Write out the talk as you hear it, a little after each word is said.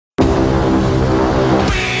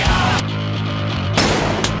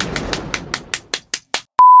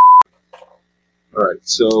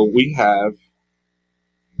So we have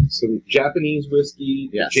some Japanese whiskey,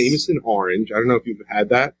 Yes. Jameson Orange. I don't know if you've had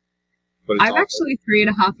that. But it's I'm actually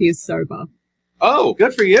 3.5 years sober. Oh,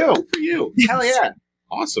 Good for you. good for you. Hell yeah.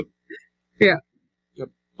 Awesome. Yeah.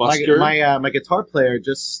 Buster. My guitar player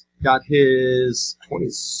just got his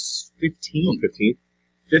 15. 15.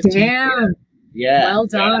 15. Damn. Yeah. Well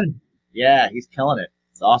done. Yeah, he's killing it.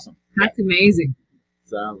 It's awesome. That's amazing.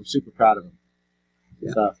 So I'm super proud of him.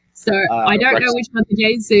 Yeah. So I don't know which one the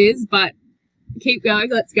James is, but keep going.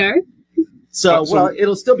 Let's go. So, So- well,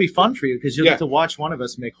 it'll still be fun for you because you'll Yeah. get to watch one of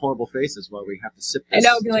us make horrible faces while we have to sip this. And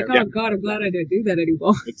I'll be like, terrible- oh God, I'm glad I don't do that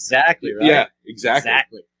anymore. Exactly, right? Yeah, exactly.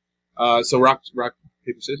 Exactly. So rock,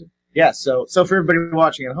 paper, scissors. Yeah, so for everybody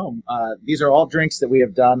watching at home, these are all drinks that we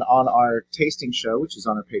have done on our tasting show, which is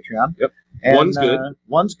on our Patreon. Yep. And, One's good.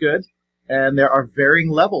 One's good. And there are varying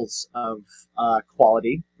levels of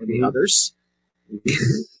quality in the Mhm. others.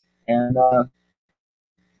 And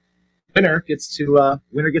winner gets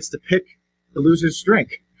to pick the loser's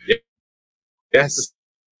drink. Yes.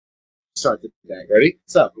 Start the day. Ready?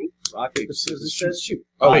 So, rock, paper, scissors, says shoot.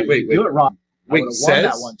 Oh, wait. Do it wrong. I Wait, would have won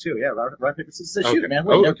that says? one too. Yeah, rock, paper, scissors, says Okay. shoot, man.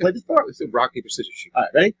 Oh, We never okay. played this before. Let's do rock, paper, scissors, shoot. All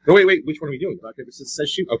right, ready? No, wait. Which one are we doing? Rock, paper, scissors, says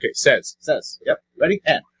shoot. Okay, says. Says. Yep. Ready?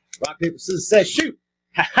 And rock, paper, scissors, says shoot.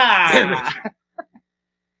 Ha ha!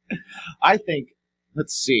 I think,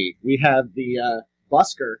 let's see, we have the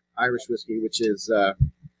Busker Irish whiskey, which is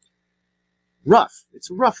rough. It's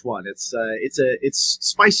a rough one. It's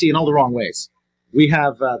spicy in all the wrong ways. We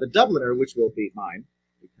have the Dubliner, which will beat mine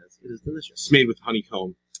because it is delicious. It's made with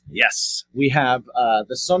honeycomb. Yes. We have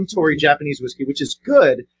the Suntory Japanese whiskey, which is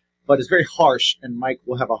good, but is very harsh, and Mike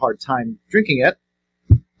will have a hard time drinking it.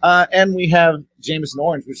 And we have Jameson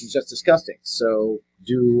Orange, which is just disgusting. So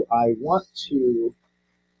do I want to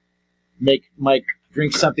make Mike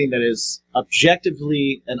drink something that is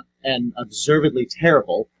objectively and observedly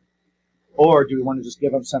terrible, or do we want to just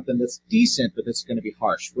give him something that's decent, but that's going to be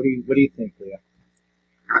harsh? What do you think, Leah?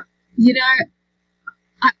 You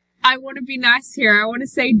know, I want to be nice here. I want to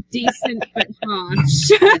say decent but harsh.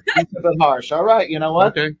 Decent but harsh. All right, you know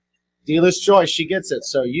what? Okay. Dealer's choice. She gets it.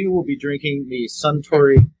 So you will be drinking the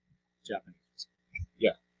Suntory Japanese.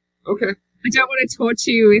 Okay. I don't want to torture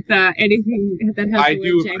you with anything that has I the word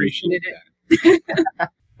do Jameson appreciate in it. that.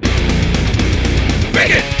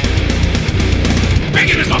 Bacon!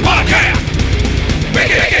 Bacon is my podcast!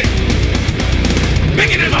 Bacon!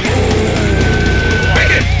 Bacon is my...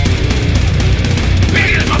 Bacon!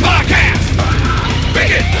 Bacon is my podcast!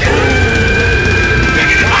 Bacon!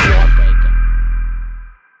 Bacon is my...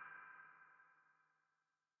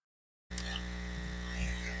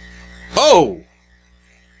 Oh!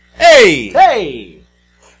 Hey! Hey!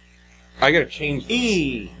 I gotta change this.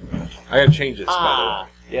 E! I gotta change this, Ah!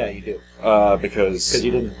 Yeah, you do. by the way. Because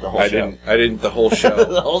you didn't the whole I show. didn't the whole show.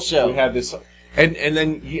 The whole show. We had this, and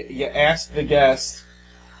then you ask the guest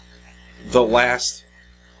the last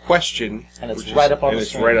question, And it's which right up on and the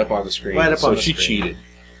it's screen. right up on the screen. Right up so on the she screen. cheated.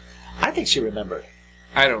 I think she remembered.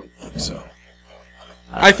 I don't think so.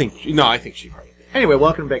 I think she probably did. Anyway,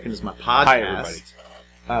 welcome to Bacon is my podcast. Hi,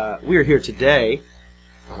 everybody. We are here today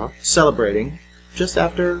Uh-huh. celebrating just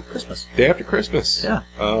after Christmas. Day after Christmas. Yeah.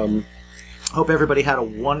 Hope everybody had a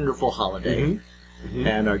wonderful holiday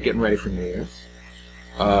and are getting ready for New Year's.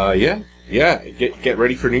 Yeah. Get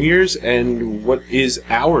ready for New Year's, and what is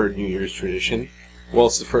our New Year's tradition? Well,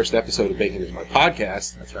 it's the first episode of Bacon is my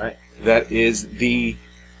podcast. That's right. That is the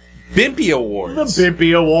Bimpy Awards. The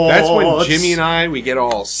Bimpy Awards. That's when Jimmy and I, we get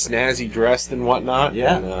all snazzy dressed and whatnot.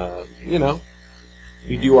 Yeah. And,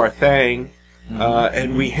 we do our thing,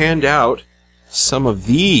 and we hand out some of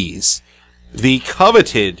these. The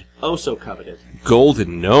coveted Oh, so coveted.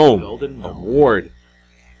 Golden Gnome Golden Gnome. Award.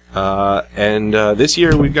 And this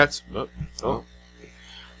year we've got...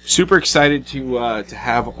 super excited to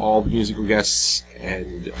have all the musical guests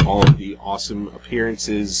and all of the awesome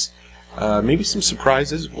appearances. Maybe some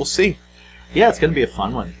surprises. We'll see. Yeah, it's going to be a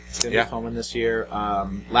fun one. It's going to Yeah. be a fun one this year.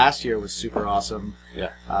 Last year was super awesome.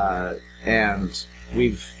 Yeah. And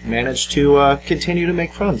we've managed to continue to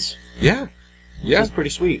make friends. Yeah. Yeah. Which is pretty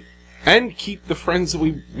sweet. And keep the friends that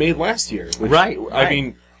we made last year. Which, Right, I right.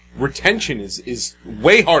 mean, retention is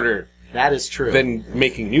way harder That is true. than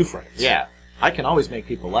making new friends. Yeah. I can always make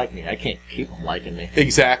people like me. I can't keep them liking me.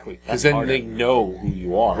 Exactly. That's Because then harder. they know who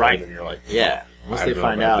you are. Right. And you're like, Yeah. Once I they don't know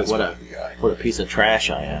find about out this what fucking guy. a piece of trash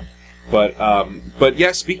I am. But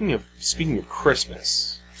yeah, speaking of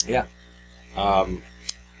Christmas, Yeah.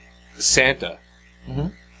 Santa.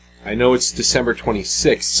 Mhm. I know it's December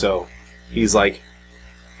 26th, so he's like,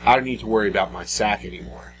 I don't need to worry about my sack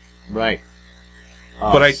anymore. Right.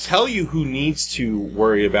 But I tell you who needs to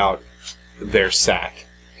worry about their sack.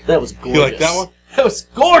 That was gorgeous. You like that one? That was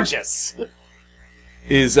gorgeous.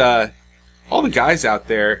 Is all the guys out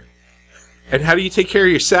there. And how do you take care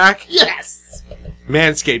of your sack? Yes.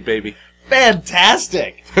 Manscaped, baby.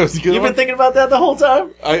 Fantastic. That was a good You've one. been thinking about that the whole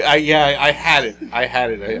time? I had it. I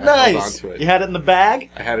held Nice. on to it. You had it in the bag?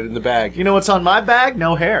 I had it in the bag. You know what's on my bag?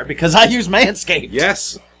 No hair, because I use Manscaped.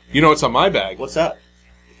 Yes. You know what's on my bag? What's that?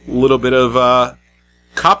 A little bit of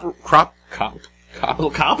crop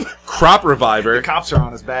Little cop? crop reviver. The cops are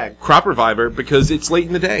on his bag. Crop reviver because it's late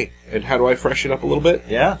in the day. And how do I freshen up a little bit?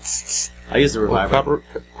 Yeah. I use the reviver.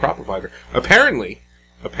 Crop reviver. Apparently,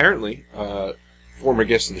 former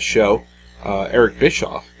guest of the show, Eric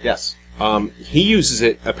Bischoff, Yes. he uses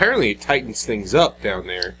it. Apparently, it tightens things up down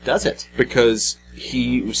there Does it? because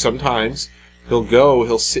he'll sit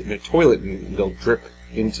in a toilet and they'll drip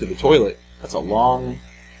into the toilet. That's a long...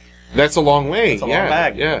 That's a long way. That's a long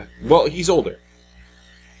bag. Yeah. Well, he's older.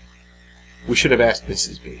 We should have asked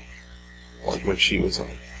Mrs. B when she was on.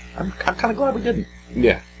 I'm kind of glad we didn't.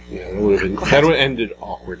 Yeah. Yeah, that would have ended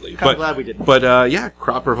awkwardly. Kind of glad we didn't. But yeah,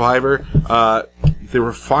 Crop Reviver, the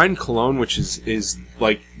refined cologne, which is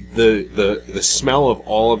like the smell of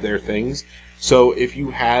all of their things. So if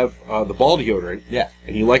you have the ball deodorant, Yeah.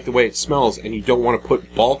 and you like the way it smells, and you don't want to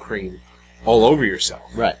put ball cream all over yourself,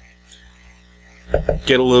 Right.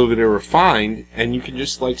 get a little bit of refined, and you can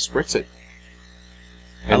just like spritz it.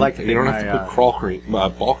 And I like to you don't think have to my, put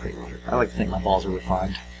ball cream on it. I like to think my balls are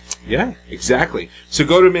refined. Yeah, exactly. So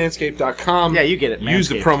go to manscaped.com. Yeah, you get it, Use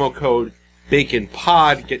the Manscaped. promo code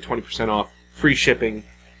BACONPOD. Get 20% off, free shipping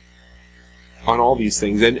on all these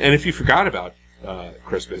things. And if you forgot about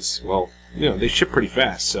Christmas, well, they ship pretty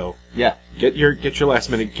fast. So Yeah. get your last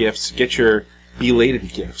minute gifts. Get your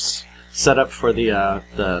belated gifts. Set up for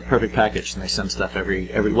the perfect package, and they send stuff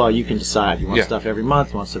every. Well, you can decide. You want Yeah. stuff every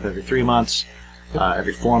month. You want stuff every 3 months.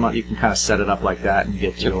 Every 4 months. You can kind of set it up like that and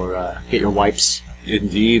get your wipes.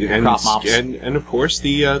 Indeed, and crop mops. and of course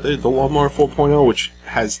the Lawnmower 4.0, which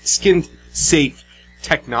has skin safe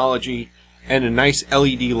technology and a nice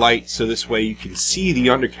LED light, so this way you can see the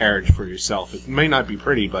undercarriage for yourself. It may not be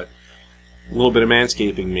pretty, but a little bit of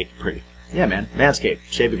manscaping make it pretty. Yeah, man. Manscaped.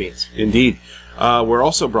 Shave the beans. Indeed. We're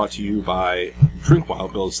also brought to you by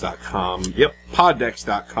DrinkWildBuilds.com, Yep.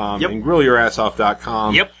 Poddex.com, Yep. and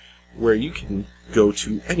GrillYourAssOff.com. Yep. Where you can go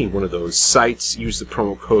to any one of those sites, use the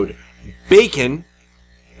promo code BACON,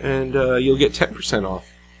 and you'll get 10% off.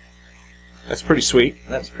 That's pretty sweet.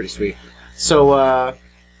 That's pretty sweet. So,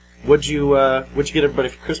 what'd you get everybody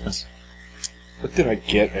for Christmas? What did I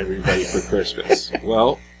get everybody for Christmas?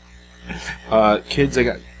 Well, kids, I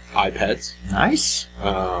got iPads. Nice.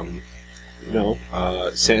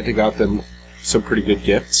 Santa got them some pretty good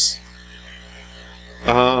gifts.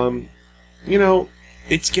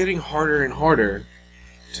 It's getting harder and harder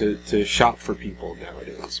to shop for people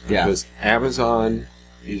nowadays because Amazon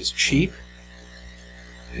is cheap,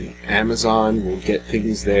 and Amazon will get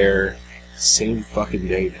things there same fucking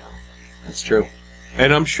day now. That's true.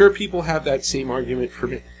 And I'm sure people have that same argument for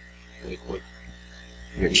me. Like, what?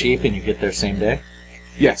 You're cheap and you get there same day.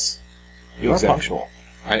 Yes, You exactly. are punctual.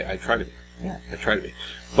 I try to be. Yeah. I try to be.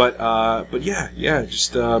 But yeah,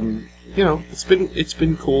 just it's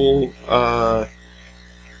been cool. But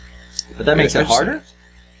that makes it harder.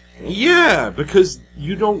 Yeah, because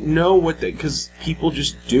you don't know because people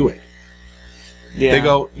just do it. Yeah. They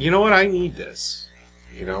go, you know what, I need this.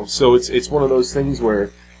 So it's one of those things where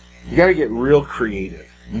you got to get real creative.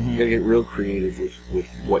 Mm-hmm. You got to get real creative with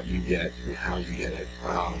what you get and how you get it.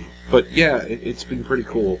 But yeah, it's been pretty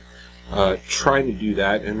cool trying to do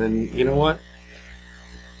that. And then, you know what?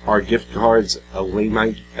 Are gift cards a lame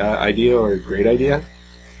idea or a great idea?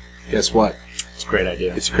 Guess what? It's a great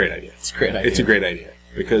idea. It's a great idea. It's a great idea. It's a great idea.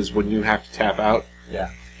 Because when you have to tap out, Yeah.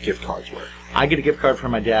 gift cards work. I get a gift card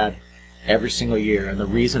from my dad every single year, and the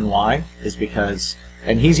reason why is because,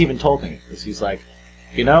 and he's even told me, is he's like,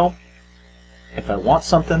 if I want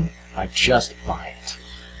something, I just buy it.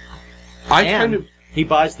 And he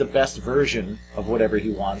buys the best version of whatever he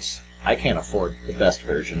wants. I can't afford the best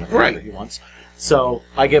version of whatever he wants. So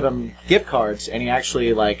I give him gift cards, and he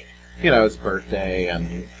actually, his birthday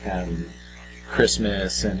and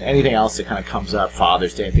Christmas and anything else that kind of comes up,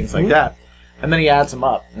 Father's Day, things like that. And then he adds them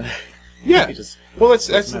up. Yeah. He just Well, that's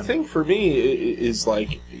the thing for me is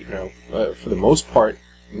for the most part,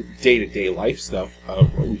 day-to-day life stuff,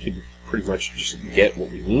 we can pretty much just get what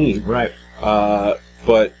we need. Right.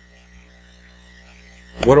 But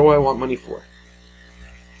what do I want money for?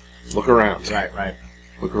 Look around. Right.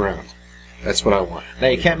 Look around. That's what I want. Now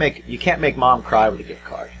you can't make mom cry with a gift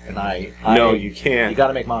card, and No, you can't. You got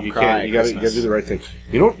to make mom cry. Can't. You got to do the right thing.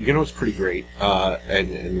 You know what's pretty great,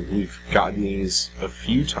 and we've gotten these a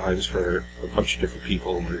few times for a bunch of different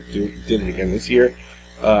people, and did it again this year.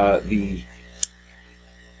 The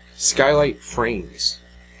Skylight frames,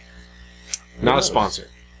 not a sponsor.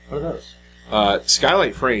 What are those?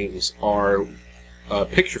 Skylight frames are a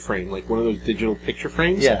picture frame, like one of those digital picture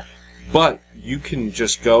frames. Yeah. But you can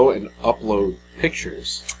just go and upload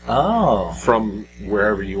pictures from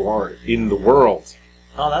wherever you are in the world.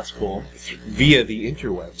 Oh, that's cool. Via the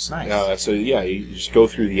interwebs. Nice. So yeah, you just go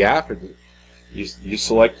through the app and you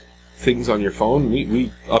select things on your phone.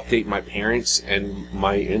 We update my parents and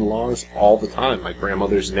my in-laws all the time. My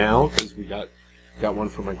grandmother's now, because we got one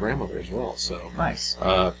for my grandmother as well. So nice.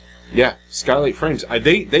 Yeah, Skylight Frames.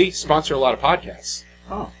 They sponsor a lot of podcasts.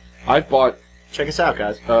 Oh. I've bought. Check us out,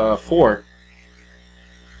 guys. 4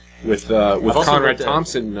 with Conrad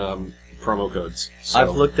Thompson promo codes. So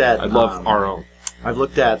I've looked at. I love our own. I've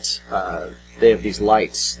looked at. They have these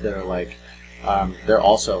lights that are like. They're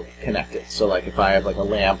also connected. So like if I have like a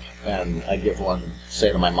lamp and I give one,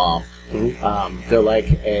 say to my mom, they're like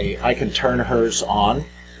I can turn hers on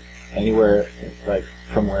anywhere, like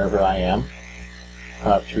from wherever I am,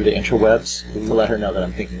 through the interwebs to let her know that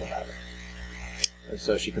I'm thinking about it. And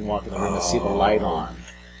so she can walk in the room and see the light on.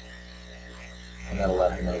 And that'll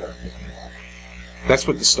let her know that I'm thinking about it. That's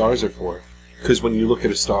what the stars are for. Because when you look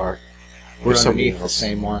at a star, we're underneath the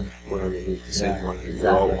same one. We're underneath the same one. Exactly.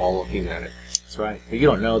 We're all looking at it. That's right. But you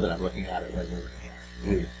don't know that I'm looking at it when you're looking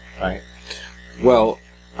at it. Right? Well,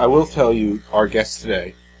 I will tell you, our guest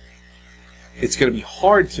today, it's going to be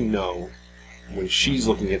hard to know when she's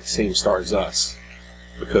looking at the same star as us.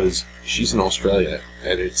 Because she's in Australia,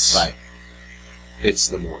 and it's... Right. It's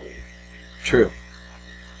the morning. True.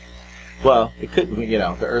 Well, it could, the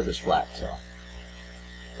Earth is flat, so.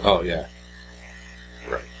 Oh, yeah.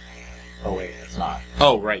 Right. Oh, wait, it's not.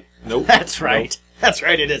 Oh, right. Nope. That's right. Nope. That's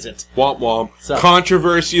right, it isn't. Womp womp. So.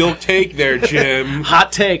 Controversial take there, Jim.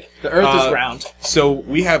 Hot take. The Earth is round. So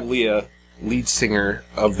we have Leah, lead singer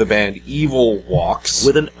of the band Evil Walks.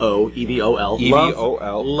 With an O, E-V-O-L.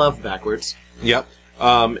 E-V-O-L. Love backwards. Yep.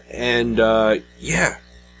 Yeah.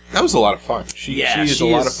 That was a lot of fun. She is a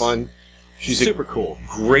lot of fun. She's super cool.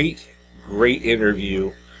 Great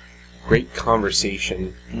interview. Great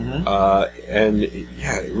conversation. Mm-hmm. And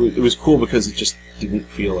yeah, it was cool because it just didn't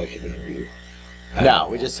feel like an interview. No,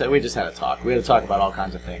 we just had a talk. We had to talk about all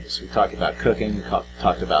kinds of things. We talked about cooking. We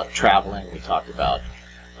talked about traveling. We talked about,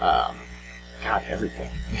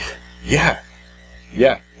 everything. Yeah.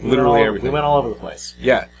 Yeah. Literally everything. We went all over the place.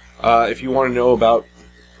 Yeah. If you want to know about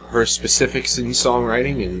her specifics in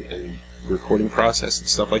songwriting and recording process and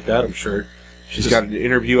stuff like that, I'm sure she's got an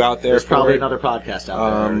interview out there. There's probably another podcast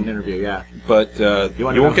out there, an interview, yeah. But you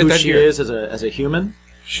won't get that here. Who she is as a human?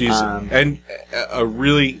 She's and a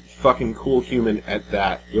really fucking cool human at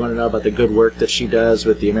that. You want to know about the good work that she does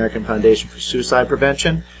with the American Foundation for Suicide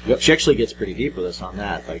Prevention? Yep. She actually gets pretty deep with us on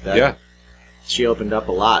that, like that. Yeah. She opened up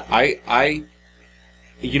a lot.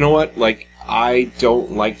 You know what? Like, I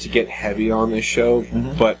don't like to get heavy on this show,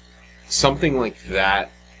 but something like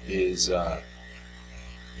that is,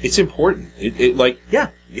 it's important.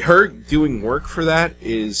 Her doing work for that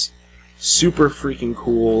is super freaking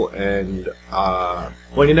cool, and,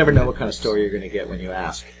 well, you never know what kind of story you're going to get when you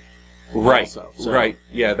ask. Right. Also, so. Right.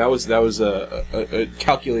 Yeah, that was a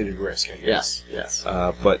calculated risk, I guess. Yes.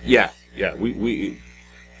 But yeah, we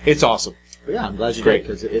it's awesome. But yeah, I'm glad you did,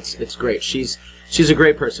 because it's great. She's a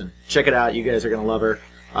great person. Check it out. You guys are gonna love her.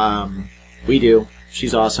 We do.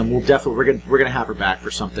 She's awesome. We're gonna have her back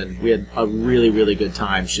for something. We had a really, really good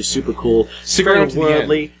time. She's super cool. Stick around to the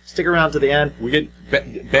end. Stick around to the end. We get bad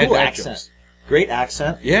cool dad accent. jokes. Great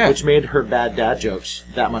accent. Yeah. Which made her bad dad jokes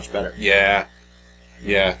that much better. Yeah.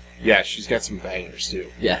 She's got some bangers too.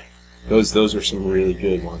 Yeah. Those are some really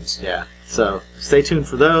good ones. Yeah. So stay tuned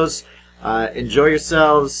for those. Enjoy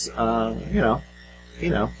yourselves. You know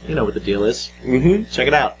what the deal is. Mm-hmm. Check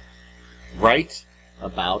it out. Right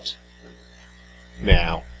About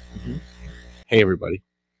now. Mm-hmm. Hey everybody.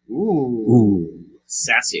 Ooh.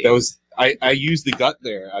 Sassy. That was I used the gut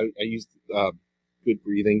there. I used good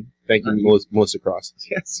breathing. Thank you, Melissa Cross.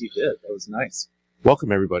 Yes, you did. That was nice.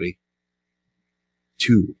 Welcome everybody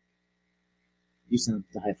to You sound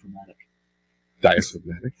diaphragmatic.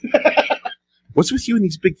 Diaphragmatic. What's with you and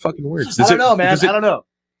these big fucking words? I don't know, man. I don't know.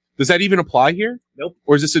 Does that even apply here? Nope.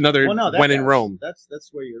 Or is this another when in Rome? That's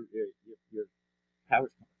where your powers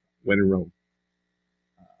come from. When in Rome.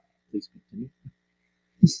 Please continue.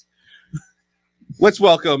 Let's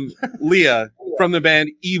welcome Leah from the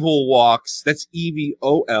band Evil Walks. That's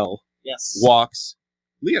E-V-O-L. Yes. Yes. walks.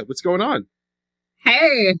 Leah, what's going on?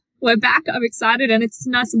 Hey, we're back. I'm excited, and it's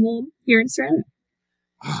nice and warm here in Australia.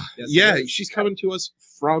 Yes, Yeah, it is. she's coming to us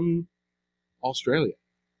from Australia,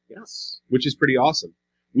 Yes. which is pretty awesome.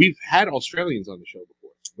 We've had Australians on the show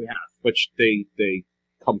before, We have. which they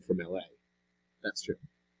come from LA. That's true.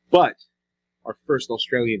 But our first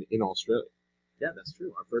Australian in Australia. Yeah, that's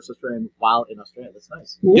true. Our first Australian while in Australia. That's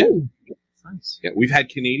nice. Yeah. Ooh. That's nice. Yeah, we've had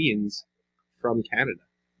Canadians from Canada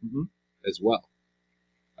Mhm. as well.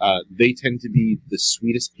 They tend to be the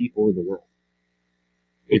sweetest people in the world.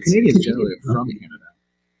 Well, It's Canadians generally are from Canada.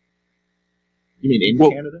 You mean in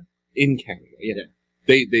Well, Canada? in Canada. Yeah.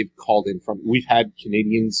 Yeah. They've called in from. We've had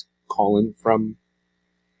Canadians call in from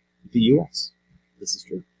the U.S. This is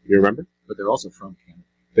true. You remember? But they're also from Canada.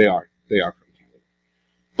 They are from Canada.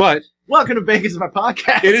 But Welcome to Bacon's My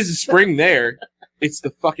Podcast. it is a spring there. It's the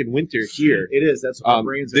fucking winter here. It is. That's what our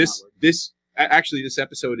brains are not working. Actually, this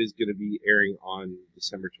episode is going to be airing on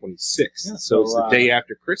December 26th. Yeah, so it's the so, day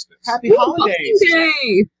after Christmas. Happy Ooh, holidays. Boxing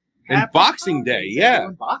Day. And Happy Boxing Day, holidays, yeah.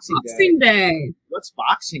 everyone. Boxing Day. Boxing Day. What's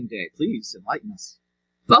Boxing Day? Please enlighten us.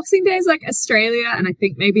 Boxing Day is like Australia, and I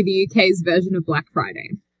think maybe the UK's version of Black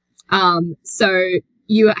Friday. So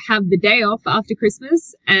you have the day off after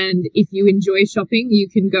Christmas, and if you enjoy shopping, you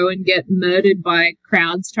can go and get murdered by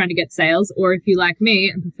crowds trying to get sales. Or if you, like me,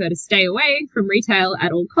 and prefer to stay away from retail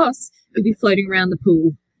at all costs, you'll be floating around the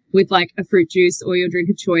pool with like a fruit juice or your drink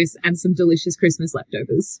of choice and some delicious Christmas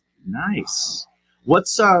leftovers. Nice.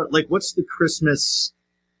 What's the Christmas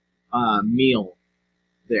meal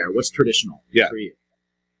there? What's traditional Yeah. for you?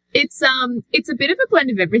 It's a bit of a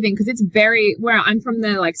blend of everything because it's very where I'm from,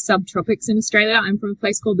 the like subtropics in Australia. I'm from a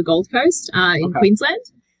place called the Gold Coast in Okay. Queensland.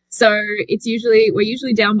 So we're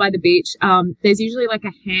usually down by the beach. There's usually like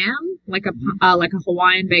a ham, like a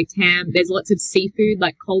Hawaiian baked ham. There's lots of seafood,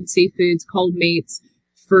 like cold seafoods, cold meats,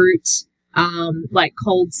 fruit, like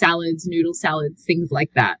cold salads, noodle salads, things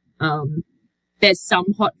like that. There's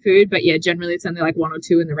some hot food, but yeah, generally it's only like one or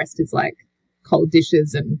two, and the rest is like cold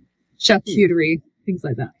dishes and charcuterie. Things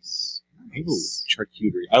like that. Ooh,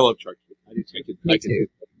 charcuterie. I love charcuterie. I can Me too.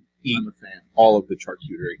 eat I'm a fan. all of the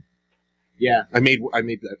charcuterie. Yeah, I made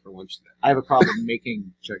that for lunch today. I have a problem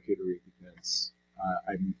making charcuterie because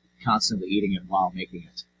I'm constantly eating it while making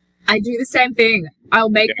it. I do the same thing. I'll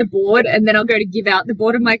make Yeah. the board and then I'll go to give out the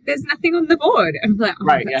board. I'm like, there's nothing on the board. And I'm like, oh,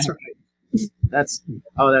 Right, that's yeah.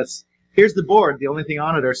 right. Here's the board. The only thing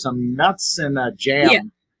on it are some nuts and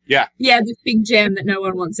jam. Yeah. Yeah, this big jam that no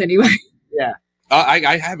one wants anyway.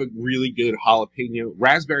 I have a really good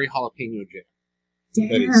raspberry jalapeno jam.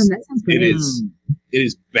 Damn, is- that sounds It good. is. It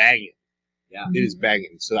is banging. Yeah. It is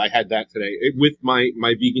banging. So I had that today with my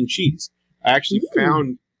vegan cheese. I actually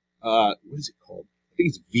found what is it called? I think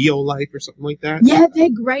it's Vio Life or something like that. Yeah, they're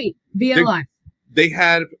great. Via They're- Life. They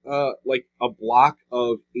had like a block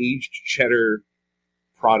of aged cheddar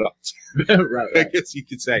products. right, I right. guess you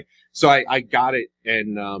could say. So I got it,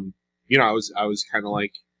 and I was kind of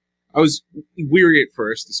like, I was weary at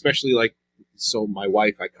first, especially like, so my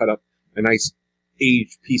wife, I cut up a nice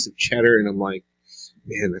aged piece of cheddar, and I'm like,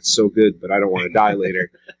 man, that's so good, but I don't want to die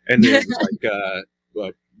later. And then it was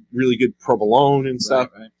like really good provolone and stuff,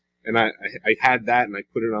 Right. and I had that, and I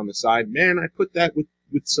put it on the side. Man, I put that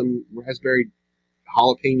with some raspberry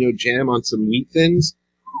jalapeno jam on some wheat thins.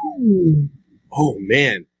 Ooh. Oh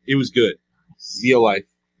man, it was good. Vio Life,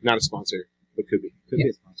 not a sponsor, but could be. Could be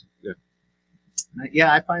a sponsor. Yeah.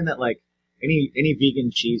 Yeah, I find that like any vegan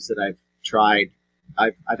cheese that I've tried,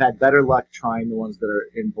 I've had better luck trying the ones that are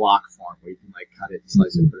in block form where you can like cut it and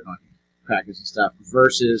slice it, put it on crackers and stuff,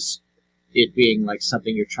 versus it being like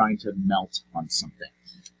something you're trying to melt on something.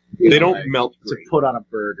 They know, don't like, melt to great. put on a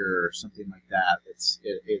burger or something like that.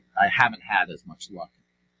 I haven't had as much luck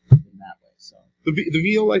in that way. So The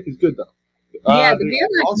Vio Life is good though. Yeah, the they Via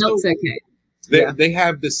Life also- melts okay. Yeah. They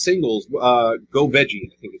have the singles, Go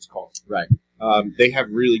Veggie, I think it's called. right. They have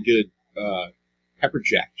really good pepper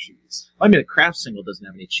jack cheese. I mean, a Kraft single doesn't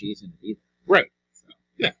have any cheese in it either. Right.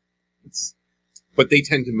 Yeah. But they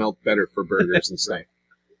tend to melt better for burgers and stuff.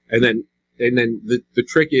 And then the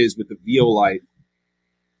trick is with the Vio Life,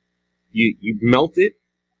 you melt it.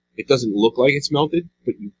 It doesn't look like it's melted,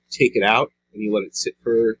 but you take it out and you let it sit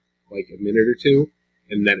for like a minute or two,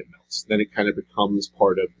 and then it melts. Then it kind of becomes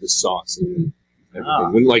part of the sauce and everything.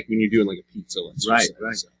 Ah. When you're doing like a pizza, let's just Right, say.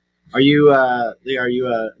 right. So. Are you do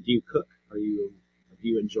you cook? Do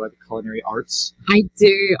you enjoy the culinary arts? I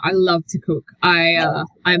do. I love to cook.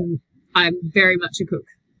 I'm very much a cook.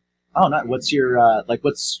 Oh, not what's your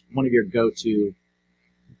what's one of your go-to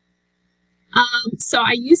So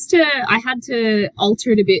I had to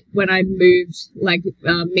alter it a bit when I moved like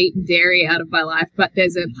meat and dairy out of my life. But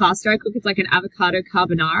there's a pasta I cook. It's like an avocado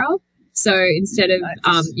carbonara. So instead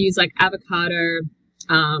of use like avocado,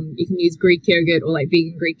 you can use Greek yogurt or like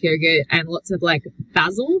vegan Greek yogurt and lots of like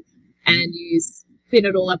basil, and spin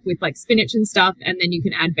it all up with like spinach and stuff, and then you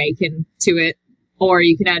can add bacon to it, or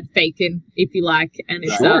you can add bacon if you like. And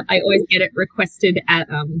it's I always get it requested at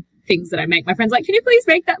things that I make. My friends like, can you please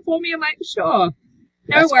make that for me? I'm like, sure, no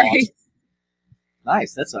That's worries. Awesome.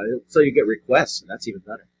 Nice. So you get requests, and that's even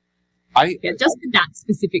better. Yeah, just for that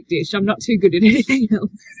specific dish. I'm not too good at anything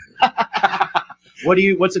else.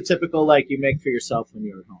 What's a typical like you make for yourself when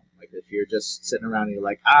you're at home? Like if you're just sitting around and you're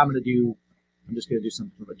like, I'm just gonna do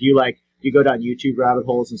something. Do you go down YouTube rabbit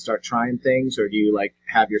holes and start trying things, or do you like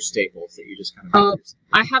have your staples that you just kind of make?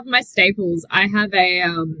 I have my staples. I have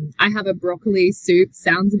a broccoli soup.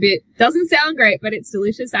 Doesn't sound great, but it's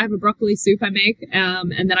delicious. I have a broccoli soup I make,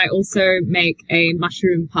 and then I also make a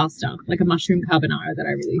mushroom pasta, like a mushroom carbonara that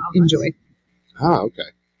I really enjoy. Oh,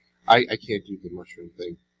 okay. I can't do the mushroom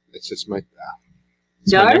thing. It's just my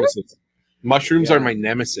No? my nemesis. Mushrooms are my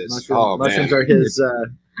nemesis. Mushrooms man. are his.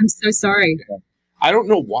 I'm so sorry. I don't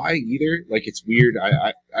know why either. Like, it's weird.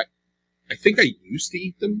 I think I used to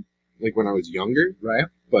eat them, like, when I was younger. Right.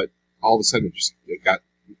 But all of a sudden it got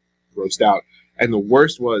grossed out. And the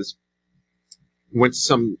worst was, went to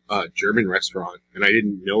some German restaurant, and I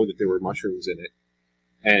didn't know that there were mushrooms in it.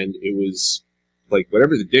 And it was, like,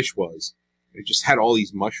 whatever the dish was, it just had all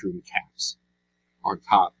these mushroom caps on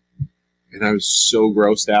top. And I was so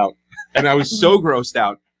grossed out. And I was so grossed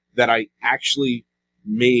out that I actually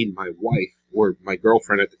made my wife, or my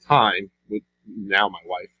girlfriend at the time, now my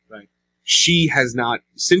wife, right? She has not,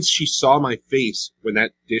 since she saw my face when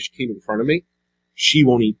that dish came in front of me, she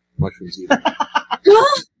won't eat mushrooms either.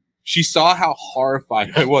 She saw how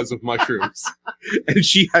horrified I was of mushrooms, and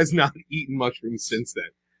she has not eaten mushrooms since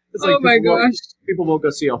then. It's Oh my gosh. People won't go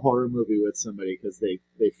see a horror movie with somebody because they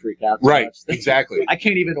freak out. Right, Much. exactly. I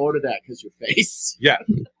can't even order that because your face. Yeah.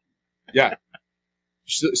 Yeah.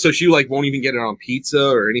 So she like won't even get it on pizza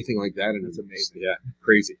or anything like that, and it's amazing. Yeah,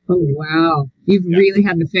 crazy. Oh wow, you've really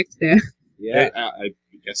had an effect there. Yeah, I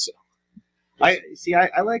guess so. I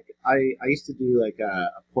used to do like a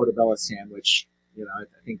portobello sandwich. You know,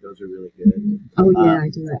 I think those are really good. Oh yeah, I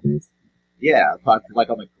do like those. Yeah, like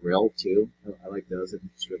on the grill too. I like those. I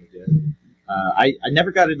think it's really good. I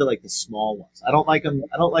never got into like the small ones. I don't like them.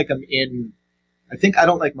 I don't like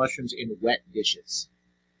mushrooms in wet dishes.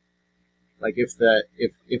 Like if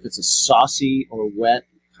it's a saucy or wet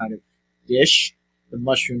kind of dish, the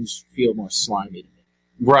mushrooms feel more slimy to me.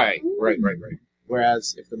 Right.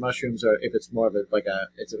 Whereas if it's more of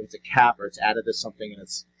it's a cap or it's added to something and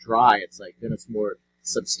it's dry, it's like then it's more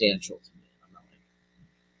substantial to me.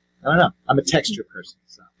 I don't know. I'm a texture person,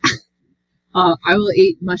 so. I will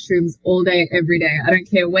eat mushrooms all day, every day. I don't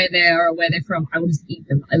care where they are or where they're from. I will just eat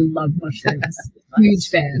them. I love mushrooms. Nice. Huge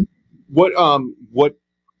fan.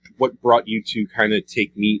 What brought you to kind of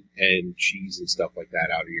take meat and cheese and stuff like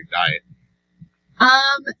that out of your diet?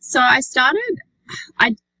 So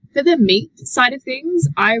for the meat side of things,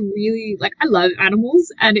 I love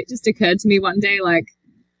animals, and it just occurred to me one day, like,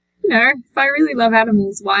 if I really love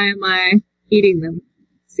animals, why am I eating them?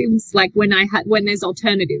 Seems like when there's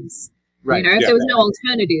alternatives, right? If there was no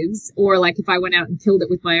alternatives, or like if I went out and killed it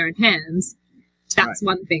with my own hands, that's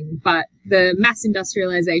one thing. But the mass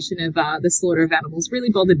industrialization of the slaughter of animals really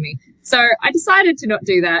bothered me. So I decided to not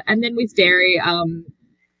do that. And then with dairy,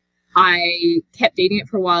 I kept eating it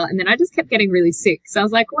for a while, and then I just kept getting really sick. So I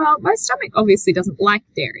was like, well, my stomach obviously doesn't like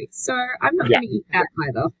dairy, so I'm not going to eat that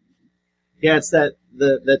either. Yeah, it's that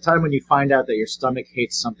the time when you find out that your stomach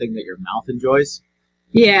hates something that your mouth enjoys.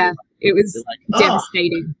 Yeah, it was like,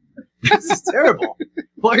 devastating. This is terrible.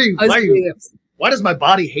 Why does my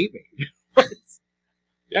body hate me?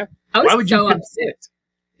 Yeah. Why would you upset. contradict?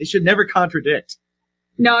 It should never contradict.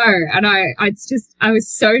 No, and I was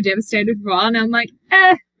so devastated for a while, and I'm like,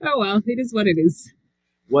 oh well, it is what it is.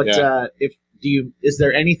 Is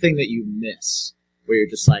there anything that you miss where you're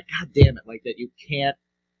just like, God damn it, like that you can't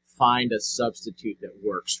find a substitute that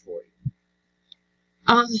works for you?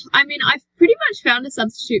 I mean, I've pretty much found a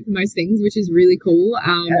substitute for most things, which is really cool.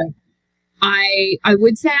 I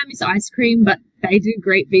would say I miss ice cream, but they do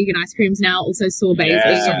great vegan ice creams now. Also sorbets.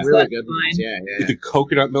 Yeah, some really good ones. Yeah. The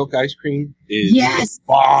coconut milk ice cream is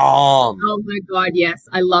bomb. bomb. Oh my god, yes.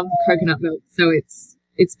 I love coconut milk, so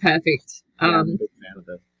it's perfect. I'm a big fan of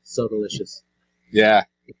it. So delicious. Yeah.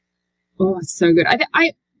 Oh, it's so good.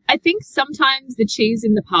 I think sometimes the cheese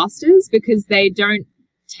in the pastas, because they don't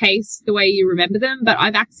taste the way you remember them, but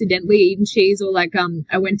I've accidentally eaten cheese, or like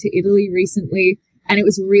I went to Italy recently and it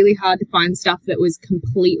was really hard to find stuff that was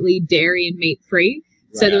completely dairy and meat free.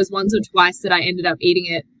 So there was once or twice that I ended up eating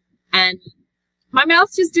it, and my mouth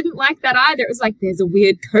just didn't like that either. It was like, there's a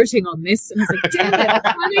weird coating on this. And I was like, damn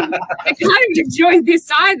it, I can't even enjoy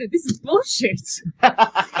this either. This is bullshit.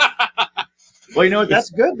 Well, you know what? That's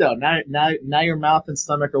good, though. Now your mouth and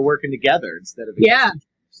stomach are working together instead of... Yeah.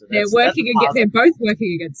 So they're both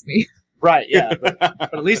working against me. Right, yeah. But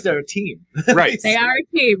at least they're a team. Right. They are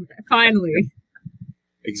a team, finally.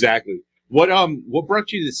 Exactly. What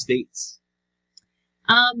brought you to the States?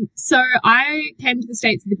 So I came to the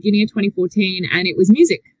States at the beginning of 2014, and it was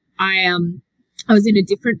music. I was in a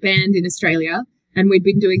different band in Australia, and we'd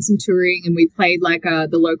been doing some touring, and we played like the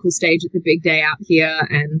local stage at the big day out here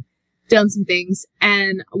and done some things.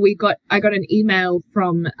 And I got an email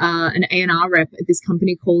from an A&R rep at this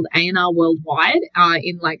company called A&R Worldwide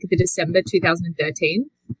in like the December 2013.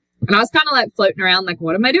 And I was kind of like floating around like,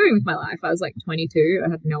 what am I doing with my life? I was like 22. I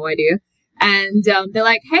had no idea. And they're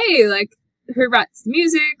like, hey, like, who writes the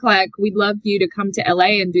music? Like, we'd love you to come to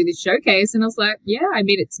LA and do this showcase. And I was like, yeah, I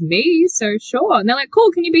mean, it's me, so sure. And they're like,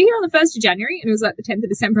 cool, can you be here on the 1st of January? And it was like the 10th of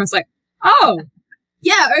December. I was like, oh,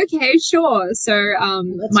 yeah, okay, sure. So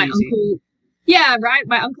my uncle, yeah, right.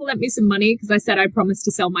 My uncle lent me some money because I said I promised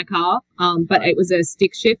to sell my car, but it was a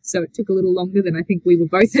stick shift, so it took a little longer than I think we were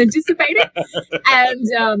both anticipating.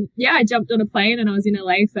 And yeah, I jumped on a plane and I was in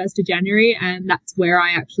LA 1st of January, and that's where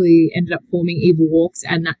I actually ended up forming Evil Walks,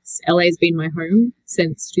 and LA's been my home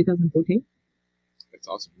since 2014. That's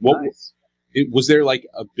awesome. Nice. Was there like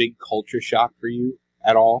a big culture shock for you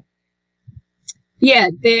at all? Yeah,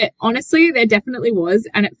 there definitely was.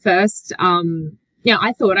 And at first,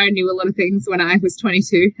 I thought I knew a lot of things when I was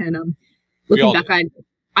 22, and looking back,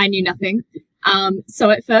 I knew nothing.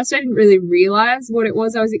 So at first I didn't really realize what it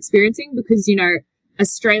was I was experiencing, because, you know,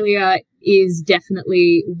 Australia is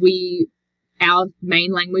definitely, our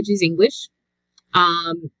main language is English.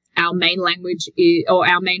 Our main language is, or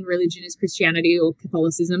our main religion is Christianity or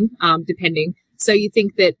Catholicism, depending. So you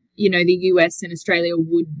think that, you know, the US and Australia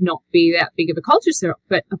would not be that big of a culture shock,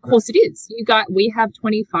 but of course it is. We have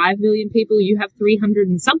 25 million people. You have 300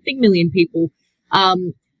 and something million people.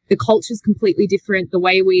 The culture's completely different. The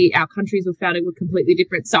way our countries were founded were completely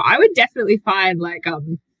different. So I would definitely find like,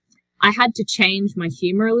 I had to change my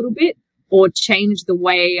humor a little bit, or change the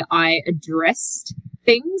way I addressed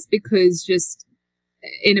things, because just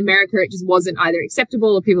in America, it just wasn't either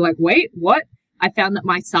acceptable, or people were like, wait, what? I found that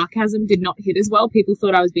my sarcasm did not hit as well. People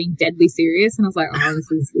thought I was being deadly serious, and I was like, oh,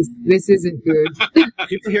 this isn't good.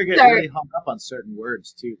 People here get really hung up on certain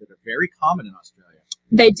words, too, that are very common in Australia.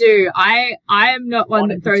 They do. I am not one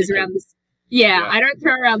that throws around this. Yeah, I don't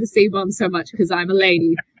throw around the C-bomb so much because I'm a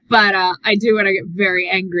lady, but I do when I get very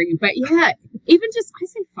angry. But yeah, even just, I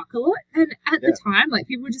say fuck a lot, and at the time, like,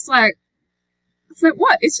 people were just like, it's like,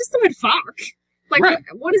 what? It's just the word fuck. Like,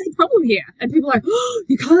 what is the problem here? And people are like, oh,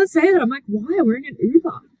 you can't say that. I'm like, why? We're in an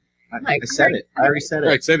Uber. I said it. I already said it.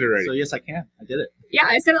 I said it already. So yes, I can. I did it. Yeah,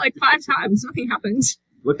 I said it like 5 times. Nothing happened.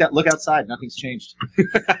 Look outside. Nothing's changed.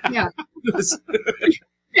 Yeah.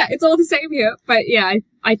 Yeah, it's all the same here. But yeah,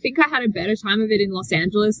 I think I had a better time of it in Los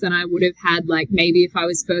Angeles than I would have had, like, maybe if I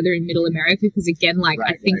was further in Middle America. Because again, like,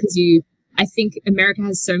 I think America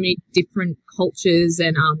has so many different cultures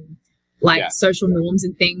and social norms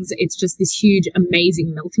and things. It's just this huge,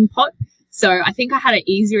 amazing melting pot. So I think I had it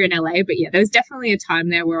easier in LA, but yeah, there was definitely a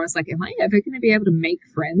time there where I was like, am I ever going to be able to make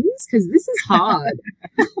friends? Because this is hard.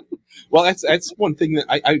 Well, that's one thing that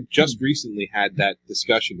I just recently had that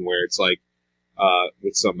discussion where it's like,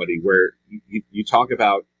 with somebody where you talk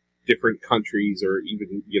about different countries, or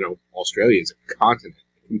even, you know, Australia is a continent,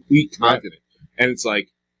 a complete continent. And it's like,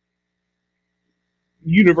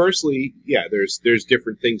 universally, yeah, there's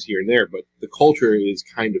different things here and there, but the culture is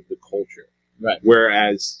kind of the culture. Right.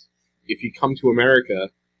 Whereas if you come to America,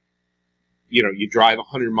 you know, you drive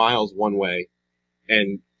 100 miles one way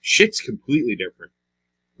and shit's completely different.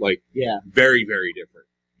 Like, very, very different.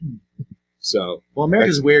 So, well,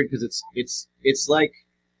 America's weird because it's like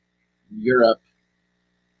Europe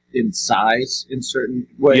in size in certain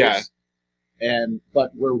ways. Yeah.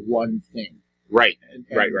 But we're one thing. Right.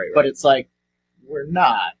 Right. But it's like, we're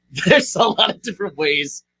not. There's a lot of different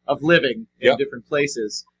ways of living in different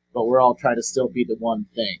places, but we're all trying to still be the one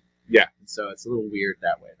thing. Yeah. And so it's a little weird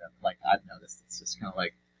that way. That, like, I've noticed. It's just kind of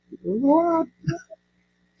like, what?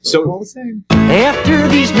 So all the same. After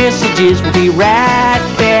these messages, we'll be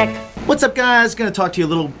right back. What's up, guys? Going to talk to you a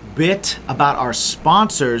little bit about our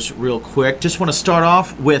sponsors real quick. Just want to start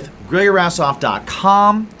off with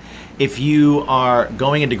GrillYourAssOff.com. If you are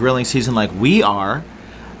going into grilling season like we are,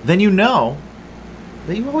 then you know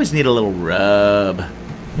that you always need a little rub.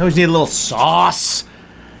 You always need a little sauce.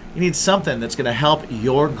 You need something that's going to help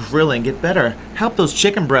your grilling get better. Help those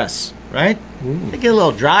chicken breasts, right? They get a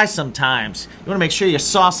little dry sometimes. You want to make sure you're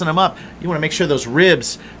saucing them up. You want to make sure those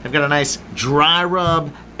ribs have got a nice dry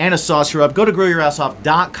rub and a saucy rub. Go to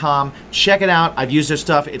grillyourassoff.com. Check it out. I've used their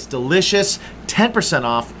stuff. It's delicious. 10%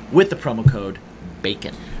 off with the promo code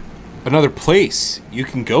BACON. Another place you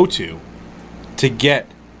can go to get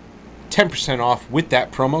 10% off with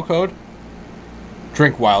that promo code,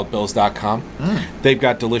 drinkwildbills.com. They've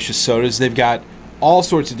got delicious sodas. They've got all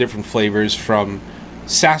sorts of different flavors, from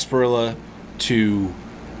sarsaparilla to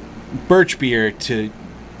birch beer to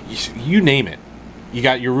you name it. You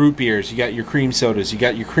got your root beers, you got your cream sodas, you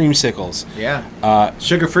got your creamsicles. Yeah.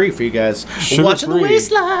 Sugar-free for you guys. Sugar-free. Watching the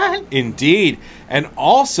waistline. Indeed. And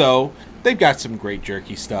also, they've got some great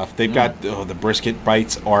jerky stuff. They've got the brisket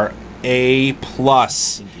bites are A+.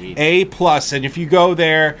 Indeed. A+. And if you go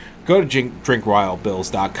there, go to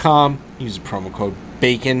drinkwildbills.com, use the promo code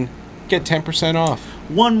BACON, get 10% off.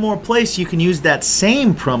 One more place you can use that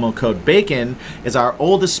same promo code BACON is our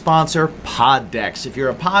oldest sponsor, Poddex. If you're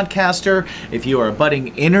a podcaster, if you are a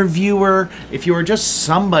budding interviewer, if you are just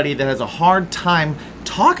somebody that has a hard time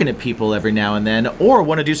talking to people every now and then, or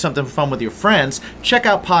want to do something fun with your friends, check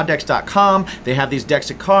out poddex.com. They have these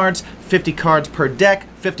decks of cards, 50 cards per deck,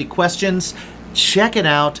 50 questions. Check it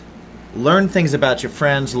out. Learn things about your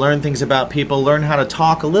friends, learn things about people, learn how to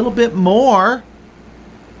talk a little bit more,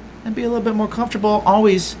 and be a little bit more comfortable.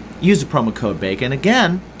 Always use the promo code BACON.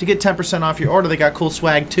 Again, to get 10% off your order. They got cool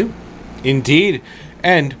swag too. Indeed.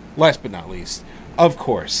 And last but not least, of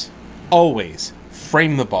course, always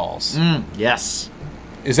frame the balls. Yes.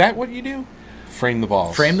 Is that what you do? Frame the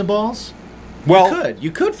balls. Frame the balls? Well,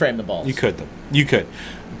 You could frame the balls. You could.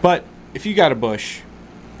 But if you got a bush,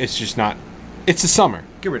 it's just not. It's the summer.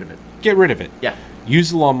 Get rid of it. Get rid of it. Yeah.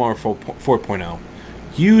 Use the Lawnmower 4.0.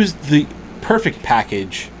 Use the perfect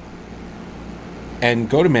package and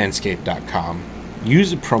go to manscaped.com.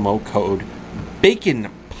 Use the promo code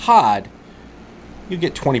BACONPOD. You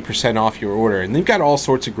get 20% off your order. And they've got all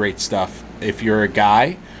sorts of great stuff if you're a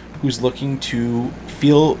guy who's looking to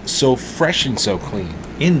feel so fresh and so clean.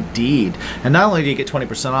 Indeed. And not only do you get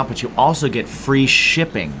 20% off, but you also get free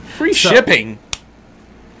shipping. Free shipping?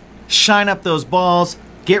 Shine up those balls.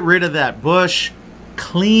 Get rid of that bush.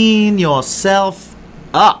 Clean yourself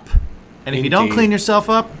up. And if you don't Indeed. clean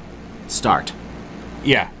yourself up, start.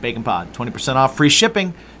 Yeah. Bacon Pod, 20% off, free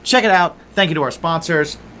shipping. Check it out. Thank you to our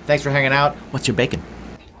sponsors. Thanks for hanging out. What's your bacon?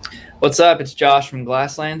 What's up? It's Josh from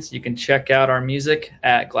Glasslands. You can check out our music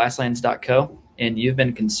at glasslands.co. And you've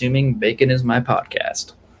been consuming Bacon Is My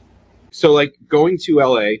Podcast. So, like, going to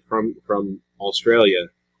LA from Australia,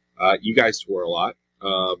 you guys tour a lot.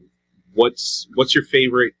 What's your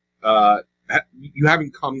favorite? You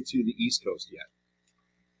haven't come to the East Coast yet.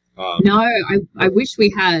 No, I wish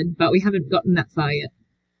we had, but we haven't gotten that far yet.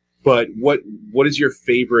 But what is your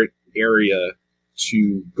favorite area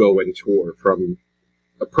to go and tour from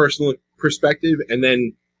a personal perspective, and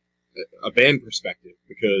then a band perspective?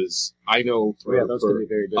 Because I know for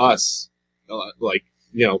us, like,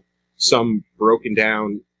 you know, some broken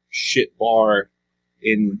down shit bar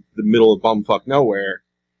in the middle of bumfuck nowhere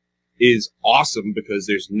is awesome because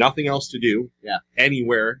there's nothing else to do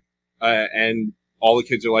anywhere, and all the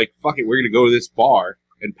kids are like, fuck it, we're going to go to this bar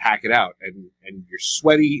and pack it out. And you're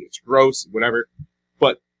sweaty, it's gross, whatever.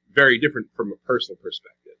 But very different from a personal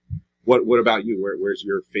perspective. What about you? Where's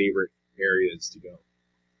your favorite areas to go?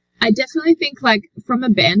 I definitely think, like, from a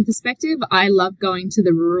band perspective, I love going to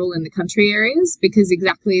the rural and the country areas because,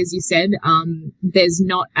 exactly as you said, there's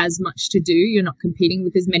not as much to do. You're not competing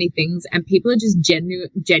with as many things, and people are just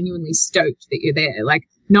genuinely stoked that you're there. Like,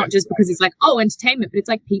 not just because it's like, oh, entertainment, but it's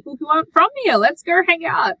like people who aren't from here. Let's go hang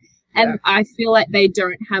out. And I feel like they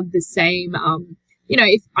don't have the same, you know,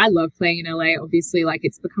 if I love playing in LA, obviously, like,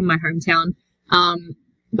 it's become my hometown.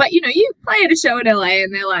 But, you know, you play at a show in LA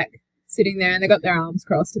and they're like, sitting there and they got their arms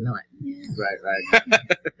crossed and they're like, yeah. Right.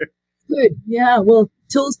 Good. Yeah. Well,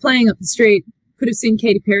 Tool's playing up the street. Could have seen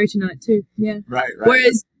Katy Perry tonight too. Yeah. Right.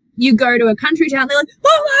 Whereas you go to a country town, they're like,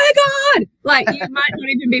 oh my God. Like, you might not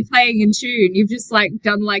even be playing in tune. You've just, like,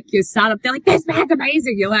 done, like, your startup. They're like, this band's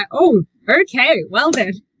amazing. You're like, oh, okay. Well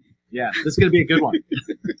then. Yeah. This is going to be a good one.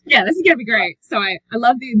 Yeah, this is going to be great. So I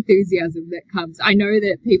love the enthusiasm that comes. I know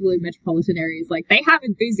that people in metropolitan areas, like, they have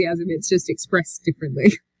enthusiasm. It's just expressed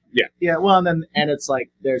differently. Yeah, well, and it's like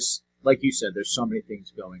there's, like you said, there's so many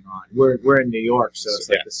things going on. We're in New York, so it's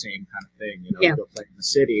like the same kind of thing. You know, you go play in the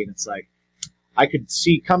city, and it's like I could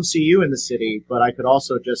come see you in the city, but I could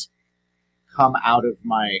also just come out of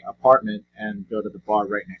my apartment and go to the bar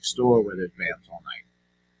right next door where there's bands all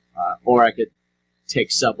night. Or I could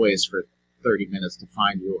take subways for 30 minutes to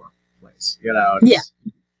find your place. You know?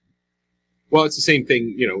 Well, it's the same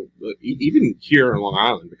thing, you know, even here on Long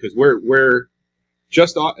Island, because we're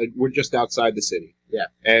just outside the city. Yeah.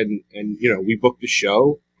 And you know, we booked a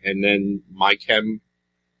show, and then my chem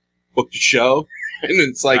booked a show, and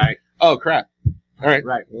it's like, Right. oh crap! All right,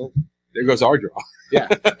 Right. well, there goes our draw. Yeah.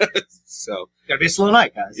 So Gotta be a slow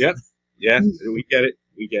night, guys. yeah, we get it.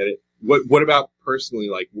 We get it. What about personally,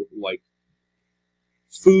 like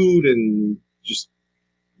food and just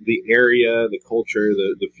the area, the culture,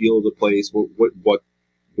 the feel of the place? What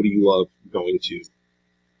do you love going to?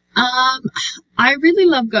 I really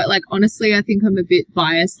love honestly, I think I'm a bit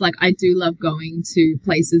biased. Like, I do love going to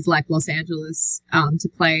places like Los Angeles, to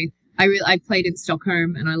play. I played in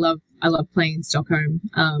Stockholm, and I love playing in Stockholm.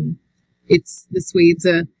 It's the Swedes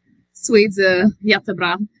are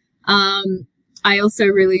jättebra. I also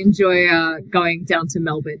really enjoy, going down to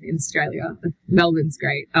Melbourne in Australia. Melbourne's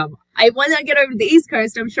great. When I get over to the East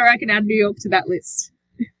Coast, I'm sure I can add New York to that list.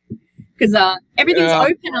 Because everything's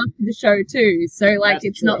open after the show too, so like That's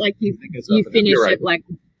it's true. not like you open. finish You're right. it like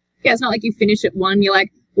it's not like you finish at 1. You're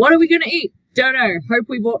like, what are we gonna eat? Don't know. Hope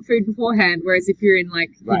we bought food beforehand. Whereas if you're in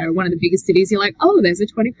like Right. you know one of the biggest cities, you're like, oh, there's a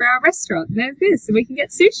 24-hour restaurant. And there's this, and we can get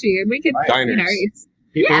sushi, and we can Right. you know. Diners. It's,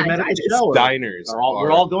 People Yeah, we met at the diners. show Diners.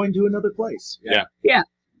 we're all going to another place. Yeah.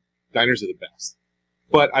 Diners are the best.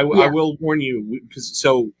 But I Yeah. will warn you, because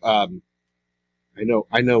I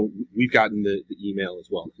know we've gotten the email as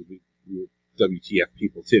well, because we're WTF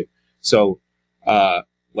people too. So,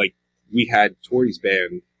 like, we had Tori's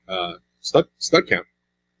band, Stud Count.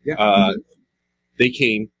 Yeah. They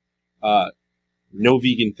came, no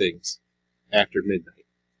vegan things after midnight.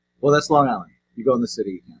 Well, that's Long Island. You go in the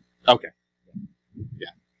city, you can. Okay.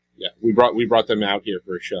 Yeah. We brought them out here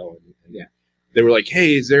for a show, and Yeah. they were like,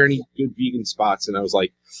 "Hey, is there any good vegan spots?" And I was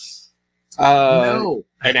like, No.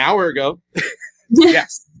 an hour ago, Yeah.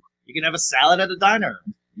 yes, You can have a salad at a diner.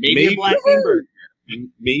 Maybe Maybe. a black bean burger.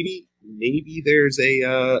 maybe there's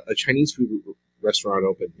a Chinese food restaurant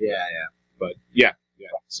open, Yeah. but yeah.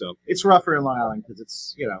 So It's rougher in Long Island because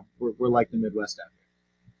it's, you know, we're like the Midwest out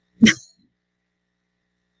here.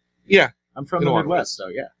 yeah, I'm from In the a lot of Midwest, so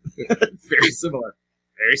yeah. Very similar.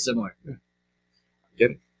 Very similar.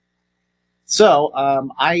 Get it. So,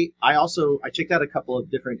 I checked out a couple of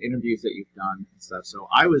different interviews that you've done and stuff. So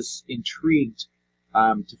I was intrigued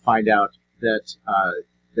to find out that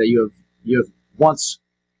that you have once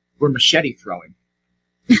were machete throwing.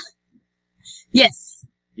 Yes.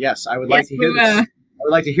 Yes, I would like Yes, to hear we this. were. I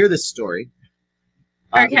would like to hear this story.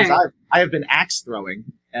 Okay. Because I have been axe throwing,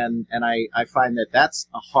 and I find that that's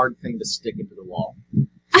a hard thing to stick into the wall.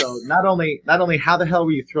 So not only how the hell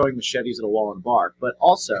were you throwing machetes at a wall in a bar, but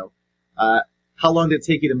also how long did it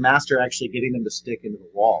take you to master actually getting them to stick into the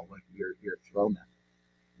wall, like your throw method?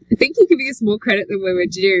 I think you give us more credit than we were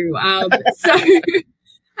due. So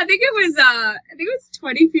I think it was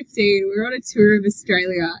 2015. We were on a tour of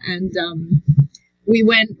Australia, and we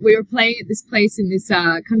were playing at this place in this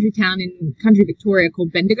country town in country Victoria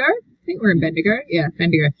called Bendigo. I think we're in Bendigo. Yeah,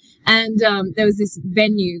 Bendigo. And there was this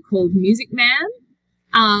venue called Music Man.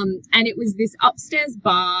 And it was this upstairs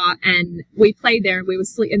bar, and we played there, and we were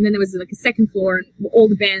and then there was like a second floor, and all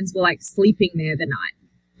the bands were like sleeping there the night.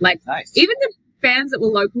 Like, Nice. even the bands that were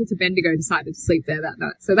local to Bendigo decided to sleep there that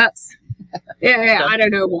night. So that's, yeah, I don't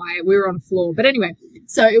know why. We were on the floor. But anyway,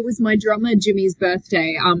 so it was my drummer, Jimmy's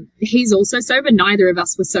birthday. He's also sober. Neither of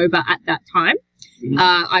us were sober at that time, Mhm.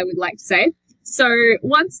 I would like to say. So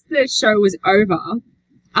once the show was over,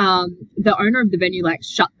 the owner of the venue like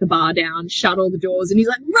shut the bar down, shut all the doors, and he's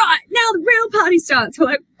like, right, now the real party starts. We're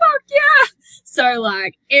like, fuck yeah. So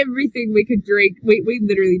like everything we could drink, we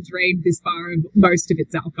literally drained this bar of most of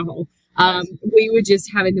its alcohol. We were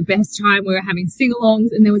just having the best time. We were having sing-alongs,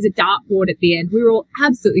 and there was a dartboard at the end. We were all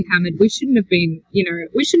absolutely hammered. We shouldn't have been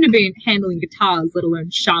handling guitars, let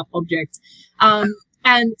alone sharp objects.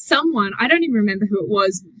 And someone, I don't even remember who it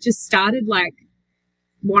was, just started like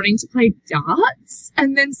wanting to play darts,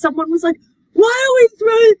 and then someone was like, why do we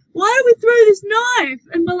throw this knife?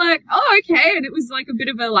 And we're like, oh, okay. And it was like a bit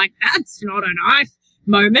of a like, that's not a knife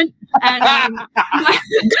moment. And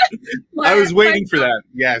I was waiting for that.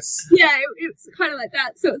 Yes. yeah, it's kind of like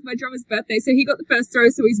that. So it was my drummer's birthday, so he got the first throw,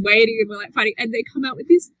 so he's waiting, and we're like fighting, and they come out with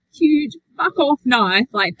this huge fuck off knife,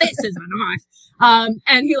 like, this is a knife.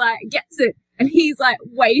 And he like gets it, and he's like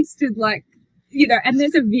wasted, like, you know, and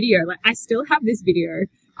there's a video, like I still have this video.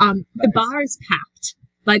 The bar is packed.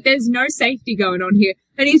 Like there's no safety going on here.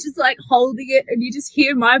 And he's just like holding it, and you just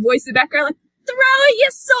hear my voice in the background like, throw it, you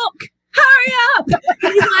sock! hurry up!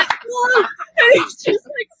 And he's like, whoa! And he's just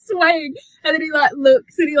like swaying. And then he like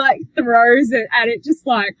looks and he like throws it, and it just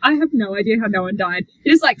like, I have no idea how no one died.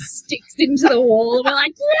 It just like sticks into the wall, and we're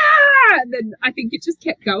like, yeah! And then I think it just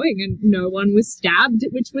kept going, and no one was stabbed,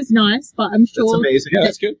 which was nice, but I'm That's sure. amazing. Yeah,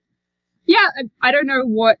 that's good. Yeah, I don't know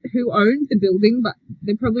who owned the building, but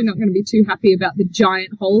they're probably not going to be too happy about the giant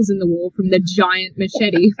holes in the wall from the giant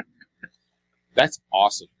machete. That's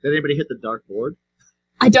awesome. Did anybody hit the dartboard?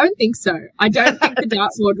 I don't think so. I don't think the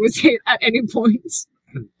dartboard was hit at any point.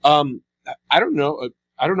 I don't know.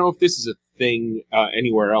 I don't know if this is a thing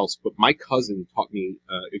anywhere else, but my cousin taught me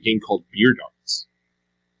a game called beer darts.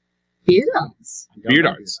 Beer darts. Beer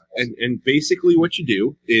darts, and basically what you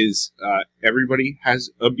do is everybody has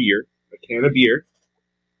a beer, a can of beer.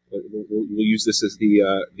 We'll use this as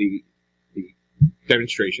the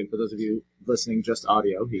demonstration. For those of you listening, just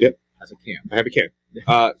audio, he has a can. I have a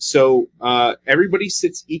can. So everybody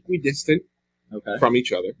sits equidistant Okay. from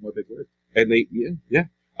each other, More big word. and they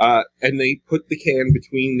and they put the can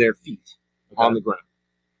between their feet on the ground,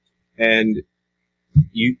 and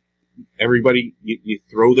you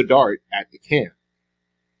throw the dart at the can.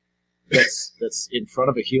 That's in front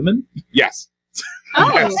of a human. Yes. Oh,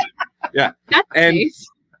 Yes. Yeah. that's And- safe.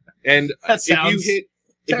 And That if you sounds hit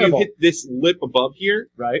terrible. this lip above here,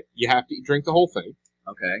 Right. you have to drink the whole thing.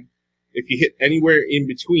 Okay. If you hit anywhere in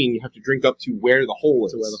between, you have to drink up to where the hole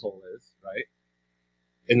is. To where the hole is. Right.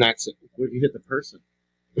 And that's it. What if you hit the person?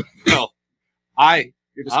 Well,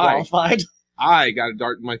 You're disqualified. I got a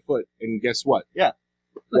dart in my foot, and guess what? Yeah.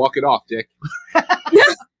 Walk it off, Dick.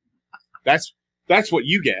 That's what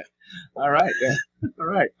you get. All right. Yeah. All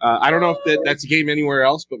right. I don't know if that's a game anywhere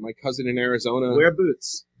else, but my cousin in Arizona. Wear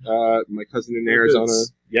boots. My cousin in Wear Arizona.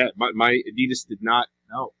 boots. Yeah, my Adidas did not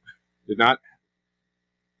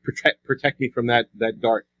protect me from that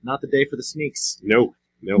dart. Not the day for the sneaks. No.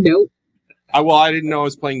 Nope. I didn't know I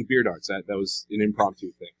was playing beer darts. That was an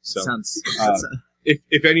impromptu thing. So Sounds.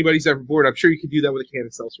 if anybody's ever bored, I'm sure you could do that with a can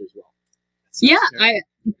of seltzer as well. Yeah,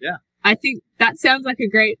 Yeah. I think that sounds like a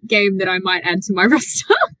great game that I might add to my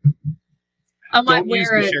roster. I might Don't use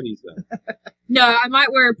wear machetes though. No, I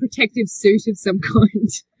might wear a protective suit of some kind.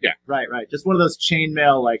 Right. Just one of those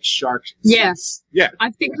chainmail like shark. Yes. suits. I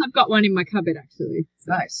think I've got one in my cupboard actually.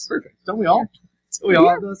 Nice. Perfect. Don't we all? Don't we all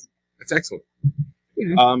have those? That's excellent.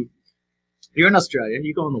 You know, You're in Australia.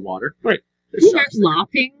 You go in the water. Right. There's you know, sharks there.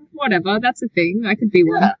 LARPing, whatever. That's a thing. I could be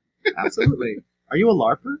one. Yeah. Absolutely. Are you a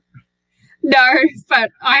LARPer? No, but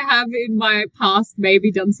I have in my past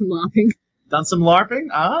maybe done some LARPing. Done some LARPing?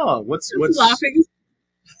 Oh, what's LARPing.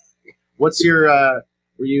 what's your are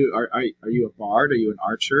you a bard? Are you an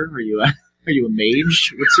archer? Are you a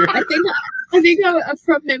mage? What's your I think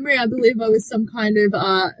from memory, I believe I was some kind of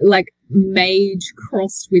like mage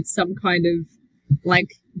crossed with some kind of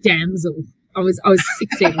like damsel. I was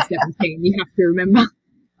 16 or 17. You have to remember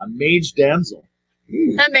a mage damsel?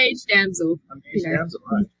 a mage damsel. A mage You know. damsel.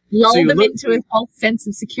 Right. Lull So you them look- into a false sense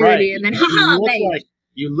of security, and then haha, mage.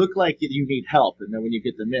 You look like you need help, and then when you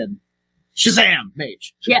get them in, Shazam,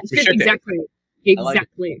 mage. Yeah, Machete. exactly.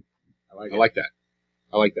 Exactly. I like I it.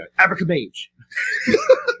 like that. Abracamage.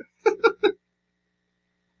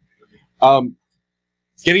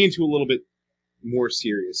 Getting into a little bit more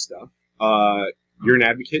serious stuff. You're an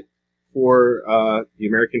advocate for the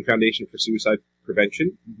American Foundation for Suicide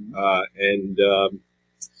Prevention and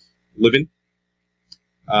Living.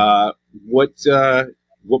 What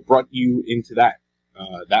brought you into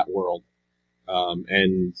that world?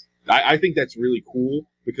 And I think that's really cool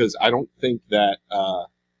because I don't think that.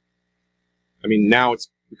 I mean, now it's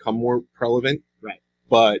become more prevalent, right?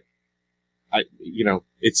 But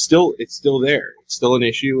it's still there. It's still an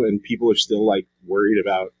issue, and people are still like worried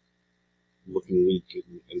about looking weak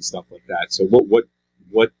and stuff like that. So,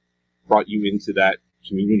 what brought you into that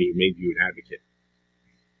community and made you an advocate?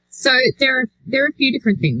 So there are a few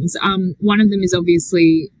different things. One of them is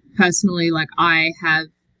obviously personally, like I have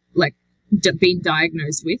like been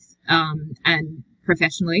diagnosed with, and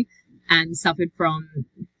professionally, and suffered from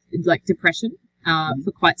like depression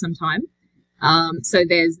for quite some time. So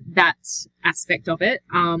there's that aspect of it.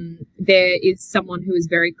 There is someone who is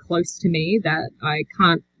very close to me that I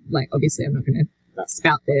can't, like, obviously I'm not going to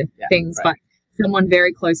spout their things, right. but someone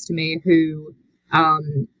very close to me who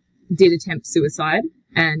did attempt suicide,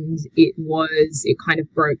 and it kind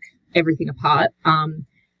of broke everything apart. And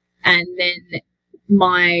then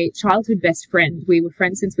my childhood best friend, we were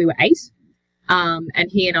friends since we were 8, and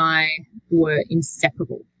he and I were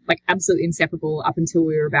inseparable. Like absolutely inseparable up until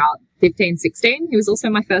we were about 15, 16. He was also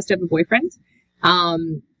my first ever boyfriend.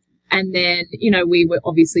 And then, we were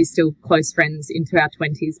obviously still close friends into our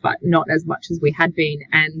 20s, but not as much as we had been.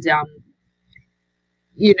 And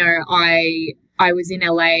you know, I was in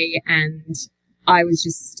LA and I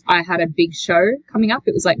had a big show coming up.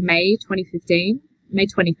 It was like May 2015, May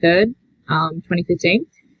 23rd, 2015.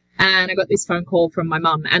 And I got this phone call from my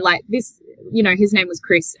mum, and like this, you know, his name was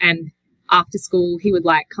Chris, and after school he would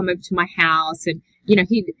like come over to my house and, you know,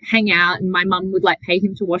 he'd hang out, and my mum would like pay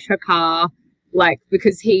him to wash her car, like,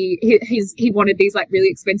 because he wanted these like really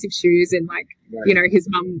expensive shoes, and like, right. You know, his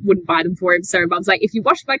mum wouldn't buy them for him. So mum's like, if you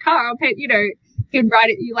wash my car, I'll pay, you know, he'd write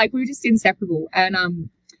it. Like, we were just inseparable. And,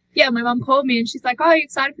 yeah, my mum called me and she's like, oh, are you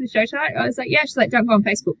excited for the show tonight? I was like, yeah. She's like, don't go on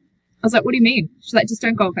Facebook. I was like, what do you mean? She's like, just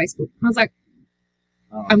don't go on Facebook. And I was like,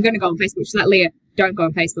 I'm going to go on Facebook. She's like, Leah, don't go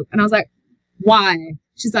on Facebook. And I was like, why?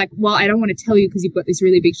 She's like, well, I don't want to tell you because you've got this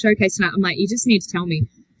really big showcase tonight. I'm like, you just need to tell me.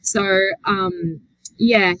 So,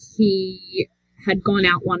 yeah, he had gone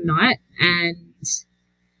out one night and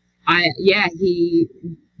he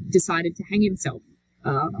decided to hang himself.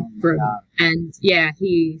 And yeah,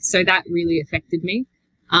 so that really affected me.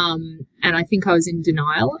 And I think I was in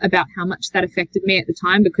denial about how much that affected me at the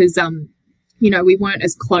time because, you know, we weren't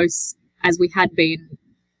as close as we had been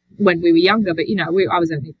when we were younger, but, you know, I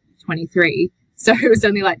was only 23. So it was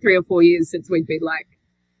only like 3 or 4 years since we'd been like,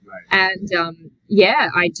 right. And, yeah,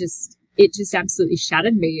 it just absolutely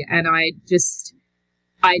shattered me. And I just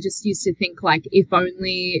used to think like, if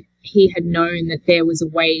only he had known that there was a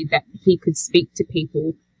way that he could speak to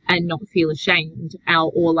people and not feel ashamed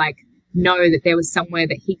or like know that there was somewhere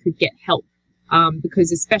that he could get help.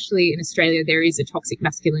 Because especially in Australia, there is a toxic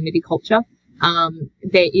masculinity culture.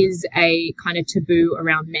 There is a kind of taboo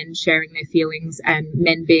around men sharing their feelings and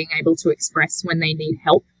men being able to express when they need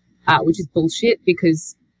help, which is bullshit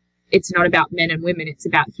because it's not about men and women. It's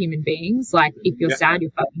about human beings. Like, if you're sad,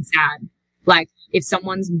 you're fucking sad. Like, if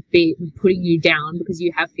someone's putting you down because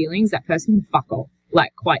you have feelings, that person can fuck off,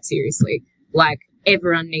 like, quite seriously. Like,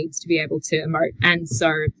 everyone needs to be able to emote. And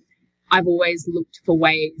so I've always looked for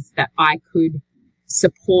ways that I could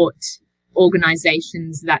support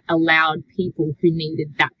organizations that allowed people who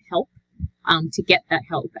needed that help to get that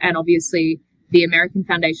help. And obviously the American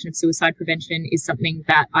Foundation of Suicide Prevention is something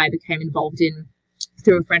that I became involved in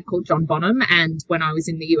through a friend called John Bonham. And when I was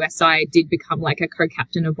in the US, I did become like a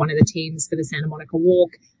co-captain of one of the teams for the Santa Monica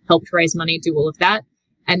Walk, helped raise money, do all of that.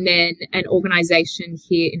 And then an organization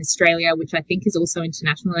here in Australia, which I think is also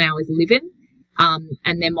international now, is Livin'.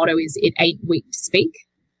 And their motto is, it ain't weak to speak.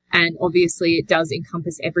 And obviously it does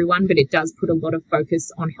encompass everyone, but it does put a lot of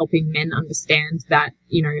focus on helping men understand that,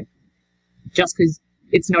 you know, just because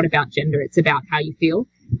it's not about gender, it's about how you feel.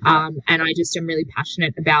 And I just am really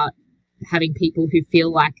passionate about having people who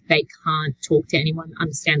feel like they can't talk to anyone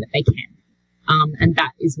understand that they can. And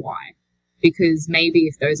that is why. Because maybe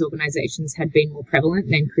if those organizations had been more prevalent,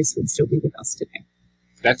 then Chris would still be with us today.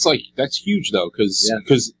 That's huge though,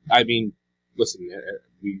 because I mean, listen,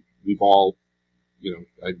 we've all, you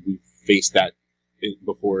know, we've faced that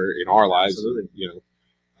before in our lives. Absolutely. You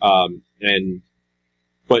know,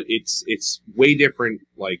 but it's way different,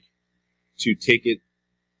 like, to take it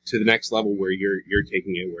to the next level where you're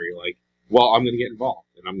taking it, where you're like, well, I'm going to get involved,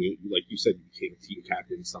 and I'm going to, like you said, you became a team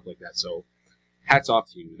captain and stuff like that. So, hats off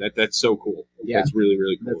to you. That's so cool. Yeah, that's really,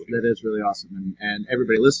 really cool. That is really awesome. And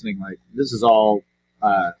everybody listening, like, this is all,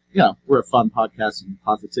 you know, we're a fun podcast and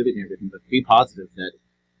positivity and everything, but be positive that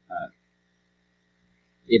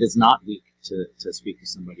it is not weak to speak to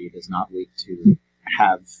somebody. It is not weak to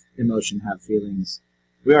have emotion, have feelings.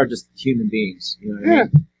 We are just human beings. You know what I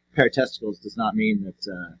mean? A pair of testicles does not mean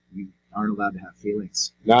that you aren't allowed to have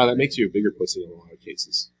feelings. No, that makes you a bigger pussy in a lot of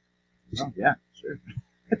cases. Oh, yeah, sure.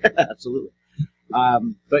 Absolutely.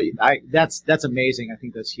 But that's amazing. I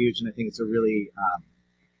think that's huge, and I think it's a really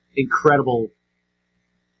incredible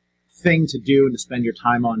thing to do and to spend your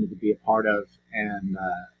time on and to be a part of. And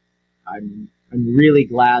I'm really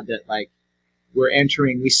glad that, like,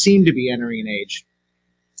 we seem to be entering an age.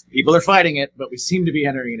 People are fighting it, but we seem to be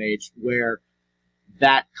entering an age where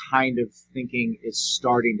that kind of thinking is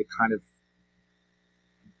starting to kind of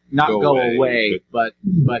not go away, but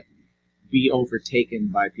be overtaken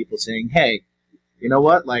by people saying, hey, you know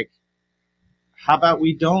what? Like, how about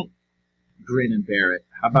we don't grin and bear it?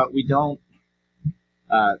 How about we don't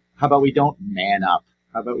man up?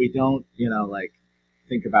 How about we don't, you know, like,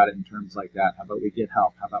 think about it in terms like that? How about we get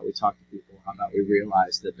help? How about we talk to people? How about we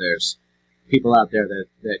realize that there's people out there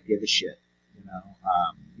that give a shit? You know,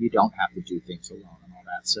 you don't have to do things alone and all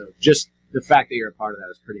that. So just the fact that you're a part of that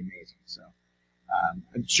is pretty amazing. So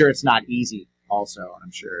I'm sure it's not easy also, and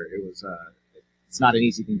I'm sure it's not an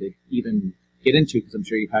easy thing to even get into, because I'm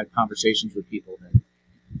sure you've had conversations with people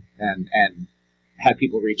and had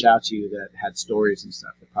people reach out to you that had stories and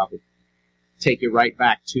stuff that probably take you right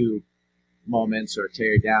back to moments or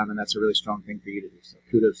tear you down, and that's a really strong thing for you to do. So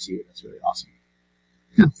kudos to you. That's really awesome.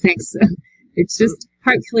 Oh, thanks. It's just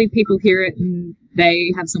hopefully people hear it and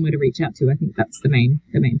they have somewhere to reach out to. I think that's the main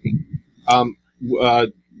thing.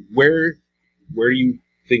 Where do you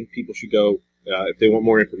think people should go if they want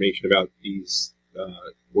more information about these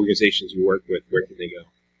organizations you work with? Where can they go?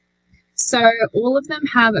 So all of them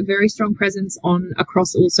have a very strong presence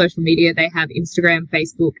across all social media. They have Instagram,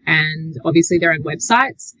 Facebook, and obviously their own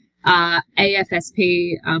websites.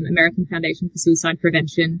 AFSP, American Foundation for Suicide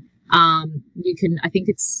Prevention. I think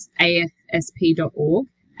it's afsp.org,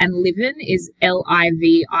 and Livin is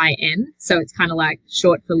LIVIN. So it's kind of like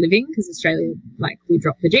short for living, because Australia, like, we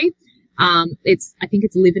dropped the G. I think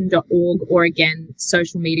it's livin.org, or again,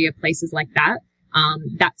 social media places like that.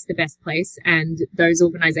 That's the best place. And those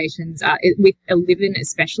organizations, with Livin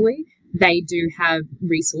especially, they do have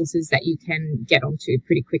resources that you can get onto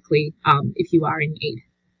pretty quickly, if you are in need.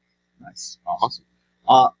 Nice. Awesome.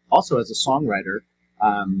 Also, as a songwriter,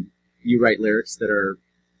 you write lyrics that are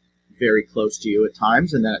very close to you at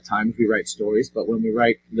times, and then at times we write stories. But when we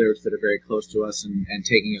write lyrics that are very close to us and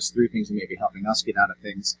taking us through things and maybe helping us get out of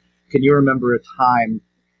things, can you remember a time,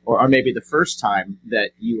 or maybe the first time, that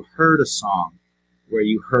you heard a song where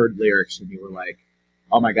you heard lyrics and you were like,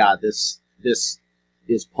 oh my God, this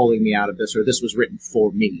is pulling me out of this, or this was written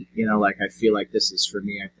for me? You know, like, I feel like this is for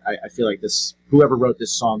me. I feel like whoever wrote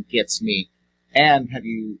this song gets me. And have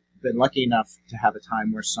you been lucky enough to have a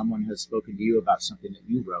time where someone has spoken to you about something that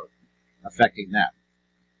you wrote affecting them?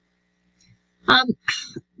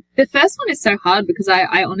 The first one is so hard because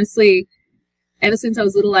I honestly, ever since I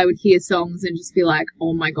was little, I would hear songs and just be like,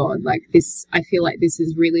 oh my God, like this, I feel like this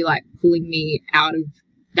is really like pulling me out of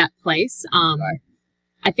that place. Right.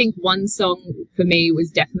 I think one song for me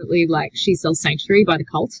was definitely like She Sells Sanctuary by The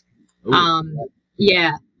Cult. Ooh.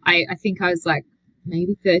 Yeah, I think I was like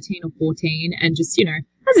maybe 13 or 14, and just, you know,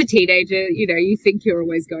 as a teenager, you know, you think you're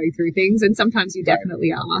always going through things, and sometimes you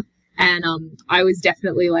definitely are. And I was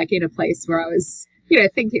definitely like in a place where I was, you know,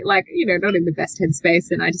 thinking like, you know, not in the best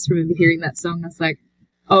headspace. And I just remember hearing that song. I was like,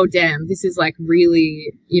 oh damn, this is like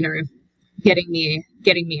really, you know, getting me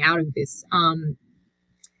out of this.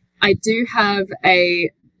 I do have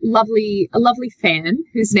a lovely fan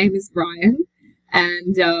whose name is Brian,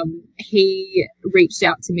 and he reached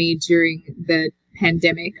out to me during the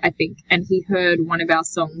pandemic, I think, and he heard one of our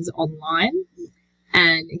songs online,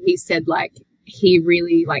 and he said like he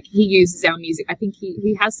really like he uses our music. I think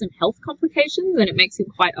he has some health complications and it makes him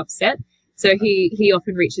quite upset. So he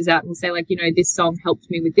often reaches out and will say like, you know, this song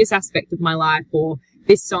helped me with this aspect of my life, or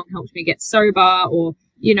this song helped me get sober, or,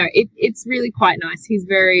 you know, it's really quite nice. He's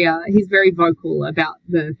very vocal about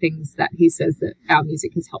the things that he says that our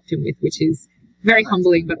music has helped him with, which is very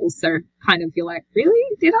humbling, but also kind of, you're like, really?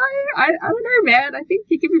 Did I don't know, man. I think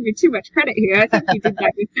you're giving me too much credit here. I think you did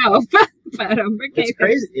that yourself. But okay. It's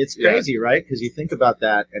crazy. It's crazy, right? Because you think about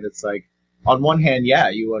that, and it's like, on one hand, yeah,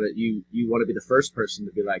 you want to be the first person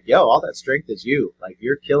to be like, yo, all that strength is you. Like,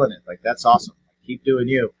 you're killing it. Like, that's awesome. Keep doing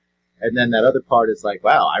you. And then that other part is like,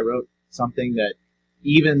 wow, I wrote something that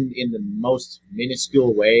even in the most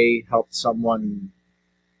minuscule way helped someone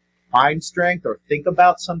find strength or think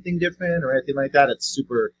about something different or anything like that.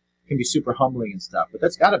 Can be super humbling and stuff. But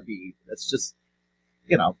that's just,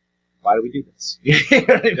 you know, why do we do this? You know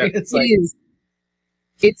what I mean? It's like,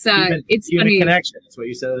 it's human funny. Connection. That's what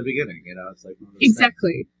you said at the beginning. You know, it's like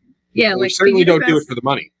exactly. Yeah, Well, like we certainly don't do universe- it for the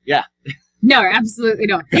money. Yeah. No, absolutely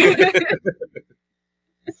not.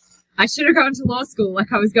 I should have gone to law school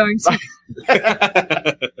like I was going to.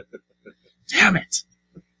 Damn it.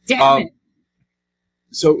 Damn it.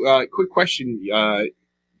 So, quick question.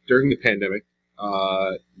 During the pandemic,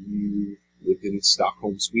 you lived in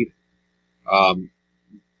Stockholm, Sweden.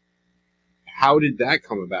 How did that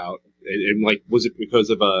come about? And like, was it because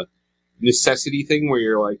of a necessity thing where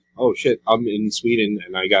you're like, oh shit, I'm in Sweden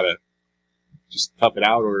and I gotta just tough it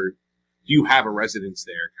out, or do you have a residence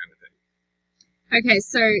there kind of thing? Okay,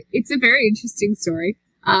 so it's a very interesting story.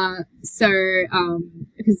 Because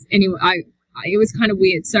anyway, it was kind of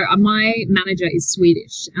weird. So my manager is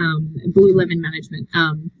Swedish, Blue Lemon Management.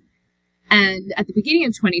 And at the beginning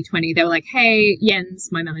of 2020, they were like, hey,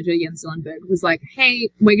 Jens, my manager, Jens Lundberg, was like, hey,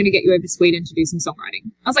 we're going to get you over to Sweden to do some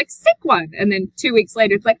songwriting. I was like, sick one. And then 2 weeks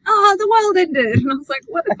later, it's like, the world ended. And I was like,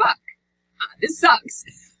 what the fuck? This sucks.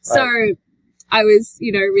 Right. So I was,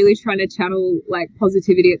 you know, really trying to channel like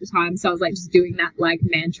positivity at the time. So I was like just doing that like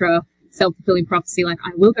mantra, self-fulfilling prophecy, like,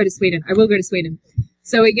 I will go to Sweden. I will go to Sweden.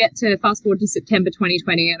 So we get to fast forward to September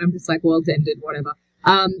 2020 and I'm just like, world's ended, whatever.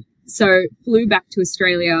 So flew back to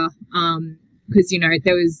Australia, because, you know,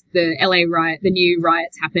 there was the LA riot, the new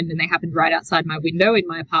riots happened, and they happened right outside my window in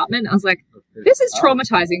my apartment. I was like, this is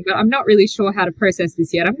traumatizing, but I'm not really sure how to process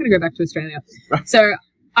this yet. I'm going to go back to Australia. So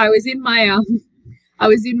I was in my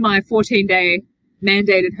 14-day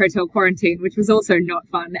mandated hotel quarantine, which was also not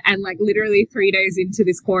fun. And like literally 3 days into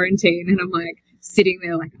this quarantine, and I'm like sitting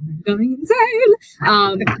there like, I'm going insane.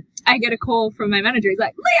 I get a call from my manager. He's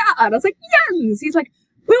like, Leah! And I was like, yes! He's like,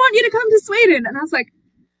 we want you to come to Sweden. And I was like,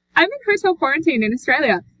 I'm in hotel quarantine in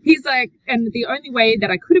Australia. He's like, and the only way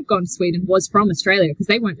that I could have gone to Sweden was from Australia because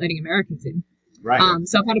they weren't letting Americans in. Right.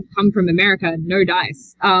 So I've had to come from America, no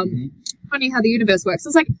dice. Funny how the universe works. I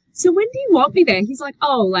was like, so when do you want me there? He's like,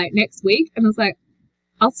 oh, like next week. And I was like,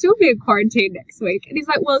 I'll still be in quarantine next week. And he's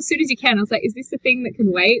like, well, as soon as you can. I was like, is this a thing that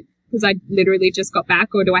can wait? Because I literally just got back,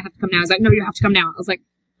 or do I have to come now? He's like, no, you have to come now. I was like,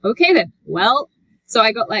 okay then. Well, so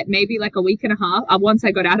I got like maybe like a week and a half. Once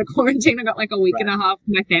I got out of quarantine, I got like a week and a half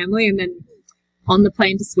with my family, and then on the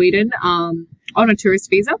plane to Sweden on a tourist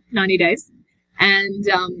visa, 90 days. And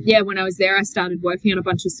yeah, when I was there, I started working on a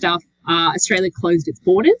bunch of stuff. Australia closed its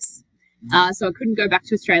borders, so I couldn't go back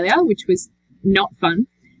to Australia, which was not fun.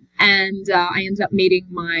 And I ended up meeting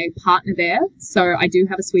my partner there. So I do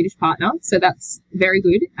have a Swedish partner, so that's very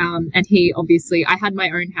good. And he obviously, I had my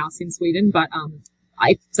own house in Sweden, but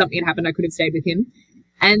if something had happened, I could have stayed with him.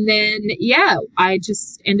 And then, yeah, I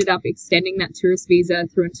just ended up extending that tourist visa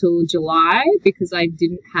through until July because I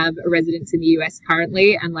didn't have a residence in the US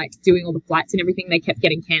currently, and like doing all the flights and everything, they kept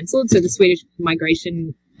getting cancelled. So the Swedish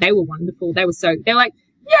migration, they were wonderful. They're like,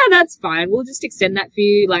 yeah, that's fine. We'll just extend that for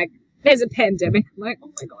you. Like, there's a pandemic. I'm like,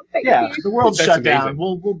 oh my God, thank you. Yeah, the world's That's shut amazing. down.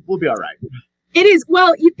 We'll be all right. It is.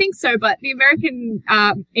 Well, you'd think so, but the American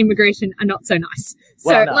immigration are not so nice.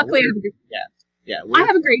 So Well, no, luckily Yeah. I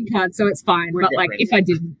have a green card, so it's fine. We're But like, different. if I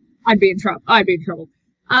didn't, I'd be in trouble.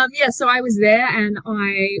 Yeah, so I was there and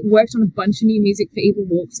I worked on a bunch of new music for Evil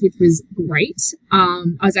Walks, which was great. I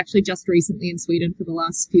was actually just recently in Sweden for the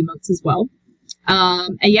last few months as well.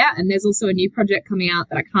 And yeah, and there's also a new project coming out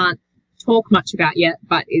that I can't talk much about yet,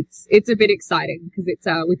 but it's a bit exciting because it's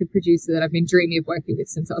with a producer that I've been dreaming of working with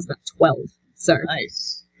since I was about 12. So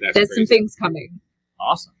Nice. That's there's crazy. some things coming.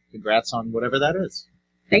 Awesome. Congrats on whatever that is.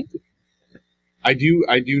 Thank you. I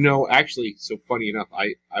do know, actually, so funny enough,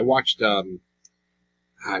 I watched,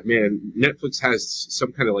 Netflix has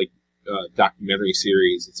some kind of like documentary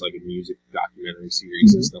series. It's like a music documentary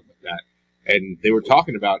series and stuff like that. And they were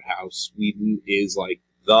talking about how Sweden is like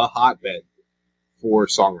the hotbed for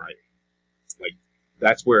songwriting. Like,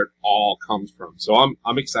 that's where it all comes from. So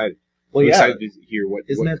I'm excited. Well, I'm yeah. excited to hear what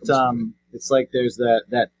Isn't what it? comes from It's like there's there's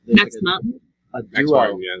Max like Martin. a Max duo.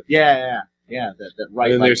 Martin, yeah. Yeah. That And write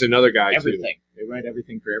then like there's another guy everything. They write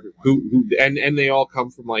everything for everyone. too, who and they all come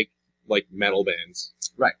from like metal bands,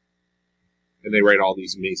 Right. and they write all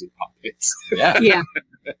these amazing pop hits. Yeah. Yeah,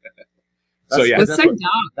 So yeah, it's that's so what-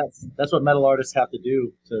 dark. That's what metal artists have to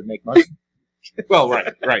do to make money. well,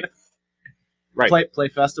 right. Play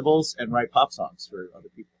festivals and write pop songs for other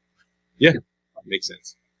people. Makes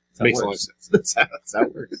sense. That's how it Makes a lot of works. sense. That's how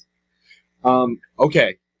it works.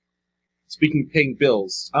 Okay. Speaking of paying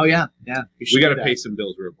bills, Oh yeah. we got to pay some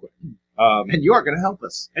bills real quick. And you are going to help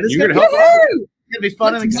us. And it's You're going to gonna help us. Woo! It's going to be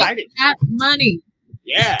fun Let's and make exciting. that money.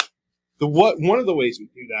 Yeah. One of the ways we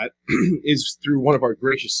do that is through one of our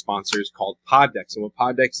gracious sponsors called Poddex. And what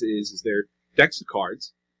Poddex is they're decks of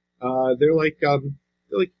cards. They're like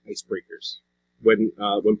icebreakers.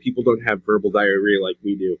 When people don't have verbal diarrhea like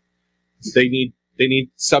we do, they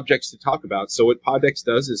need subjects to talk about. So what Poddex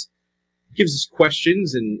does is gives us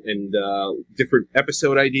questions and different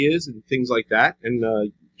episode ideas and things like that.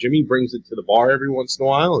 And Jimmy brings it to the bar every once in a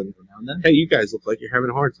while. And hey, you guys look like you're having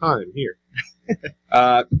a hard time here.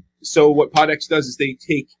 So what Poddex does is they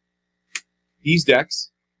take these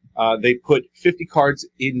decks, they put 50 cards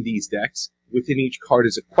in these decks. Within each card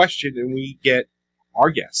is a question, and we get our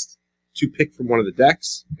guest to pick from one of the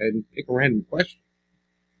decks and pick a random question.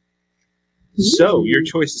 So your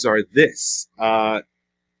choices are this. You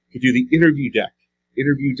could do the interview deck.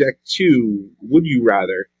 Interview deck 2, Would You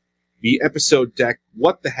Rather. The episode deck,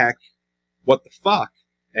 What the Heck, What the Fuck,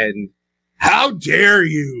 and How Dare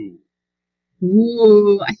You?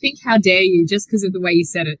 Ooh, I think how dare you, just because of the way you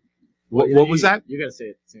said it. What was that? You got to say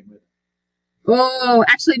it the same way. Oh,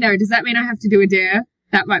 actually, no. Does that mean I have to do a dare?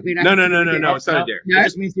 That might mean I No, have no, to no, do no, a no. dare. It's not a dare. No? It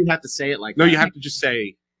just means you have to say it like No, that. you have to just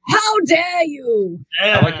say, How dare you?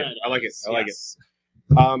 I like it. I like it. I like it.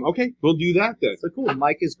 Okay, we'll do that then. So cool.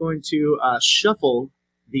 Mike is going to shuffle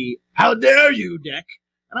the How Dare You deck.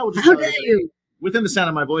 And I will just How tell dare you? within the sound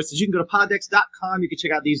of my voice is you can go to poddex.com. You can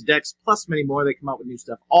check out these decks, plus many more. They come out with new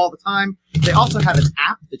stuff all the time. They also have an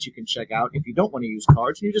app that you can check out if you don't want to use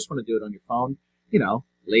cards and you just want to do it on your phone,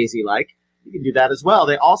 lazy-like. You can do that as well.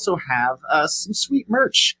 They also have some sweet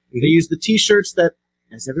merch. They use the T-shirts that,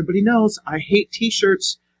 as everybody knows, I hate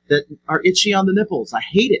T-shirts that are itchy on the nipples. I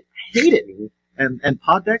hate it. And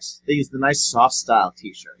Poddex, they use the nice soft style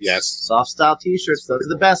T-shirts. Yes. Soft style T-shirts. Those are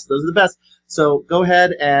the best. So go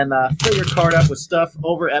ahead and fill your card up with stuff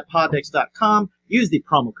over at poddex.com. Use the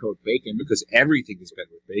promo code BACON Because everything is better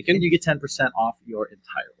with bacon. and you get 10% off your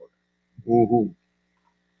entire order. Woohoo.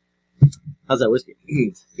 How's that whiskey?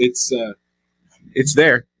 It's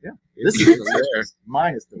there. Yeah. This is It's delicious. there.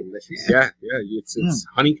 Mine is delicious. Yeah. It's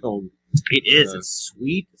honeycomb. It is. It's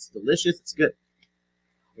sweet. It's delicious. It's good.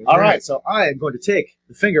 All right, so I am going to take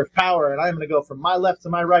the finger of power, and I'm going to go from my left to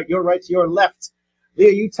my right to your left.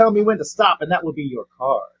 Leah, you tell me when to stop, and that will be your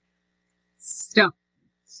card. Stop.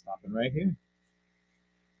 Stopping right here.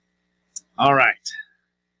 All right.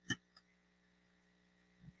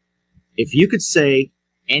 If you could say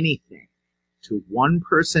anything to one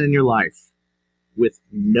person in your life with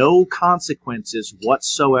no consequences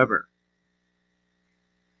whatsoever,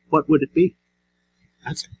 what would it be?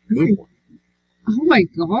 That's a good one. Oh my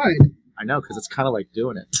god. I know, because it's kind of like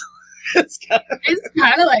doing it. It's kind of... It's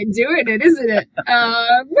kind of like doing it, isn't it?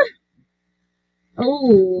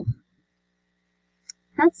 Oh.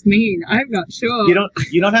 That's mean. I'm not sure.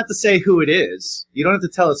 You don't have to say who it is. You don't have to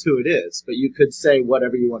tell us who it is, but you could say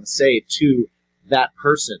whatever you want to say to that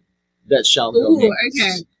person that shall go. Ooh, nameless.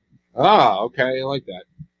 okay. Ah, okay. I like that.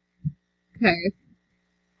 Okay.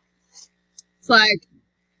 It's like,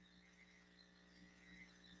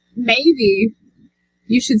 maybe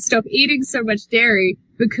you should stop eating so much dairy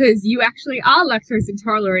because you actually are lactose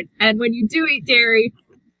intolerant, and when you do eat dairy,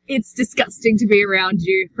 it's disgusting to be around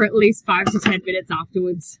you for at least 5 to 10 minutes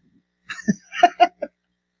afterwards.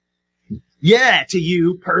 Yeah, to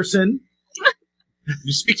you, person.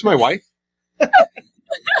 You speak to my wife?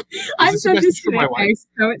 I'm this so a message for my disconnected, wife?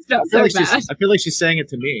 so it's not I feel, so like bad. I feel like she's saying it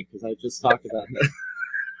to me because I just talked about it.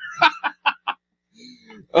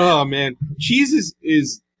 Oh man, cheese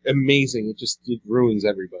is amazing. It ruins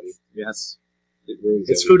everybody. Yes. It ruins.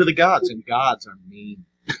 It's food of the gods, and gods are mean.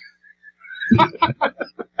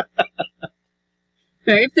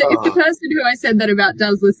 So if the person who I said that about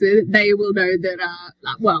does listen, they will know that.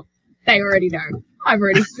 Well, they already know.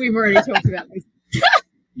 We've already talked about this.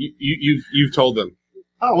 You've told them.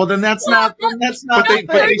 Oh well, then that's not. But they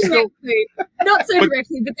still. Not so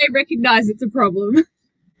directly, but they recognize it's a problem.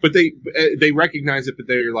 But they recognize it, but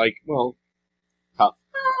they're like, well, tough.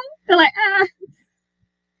 They're like,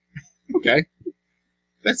 Okay,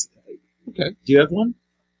 that's okay. Do you have one?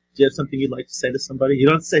 Do you have something you'd like to say to somebody? You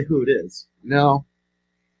don't have to say who it is. No,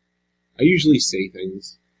 I usually say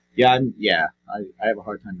things. I have a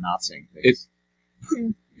hard time not saying things.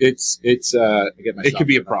 It's I get myself it could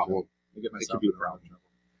be a in problem. I get It myself could be a in problem.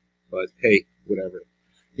 But hey, whatever.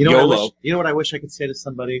 You know what I YOLO. wish? You know what I wish I could say to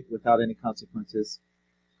somebody without any consequences?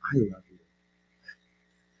 I love you.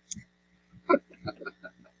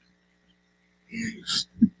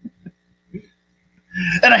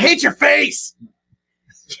 And I hate your face.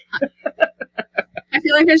 I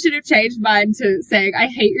feel like I should have changed mine to saying, I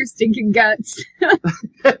hate your stinking guts.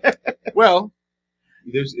 Well,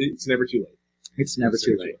 it's never too late. It's never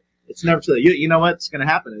too late. It's never too late. You know what's going to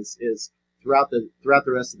happen is throughout the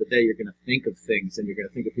rest of the day, you're going to think of things, and you're going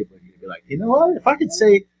to think of people, and you're going to be like, you know what? If I could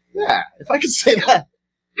say that.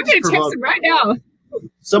 I'm going to text him right now.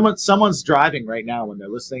 Someone's driving right now when they're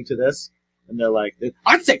listening to this, and they're like,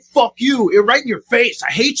 I'd say fuck you right in your face.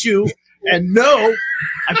 I hate you. And no,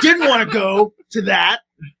 I didn't want to go to that.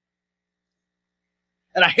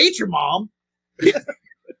 And I hate your mom.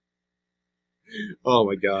 Oh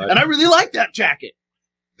my god. And I really like that jacket.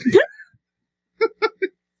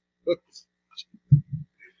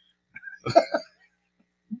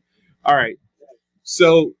 All right.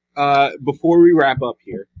 So before we wrap up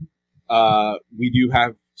here, we do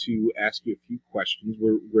have to ask you a few questions.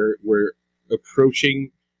 We're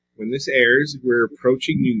approaching, when this airs, we're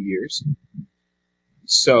approaching New Year's.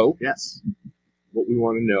 So Yes. what we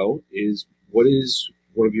want to know is, what is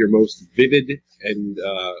one of your most vivid and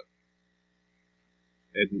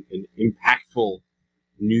impactful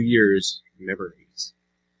New Year's memories?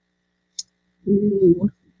 Ooh.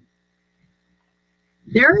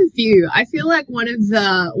 There are a few. I feel like one of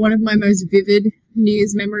my most vivid New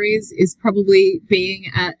Year's memories is probably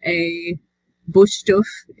being at a bush stuff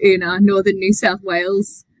in northern New South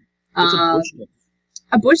Wales. What's a bush stuff?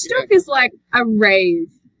 A bush stuff is like a rave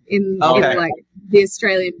in Okay. like the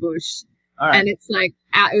Australian bush. All right. And it's like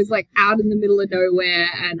out. It was like out in the middle of nowhere,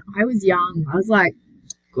 and I was young. I was like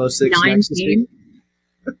Glow sticks next to 19.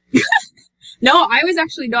 No, I was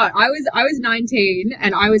actually not. I was 19,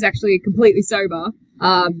 and I was actually completely sober.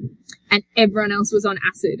 And everyone else was on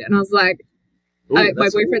acid, and I was like, my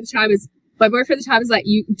boyfriend at the time was like,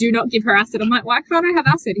 you do not give her acid. I'm like, why can't I have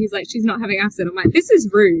acid? He's like, she's not having acid. I'm like, this is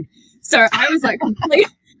rude. So I was like completely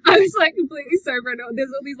sober, and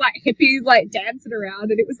there's all these like hippies like dancing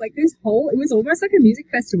around, and it was like it was almost like a music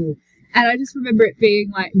festival. And I just remember it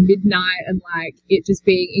being like midnight and like it just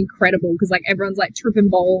being incredible because like everyone's like tripping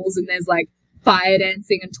bowls and there's like fire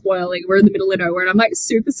dancing and twirling. We're in the middle of nowhere, and I'm like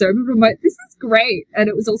super sober, but I'm like, this is great. And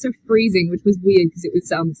it was also freezing, which was weird because it was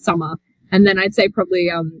summer. And then I'd say probably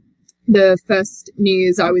the first New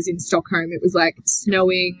Year's I was in Stockholm, it was like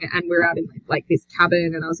snowing, and we were out in like this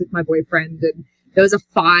cabin, and I was with my boyfriend, and there was a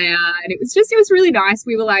fire, and it was really nice.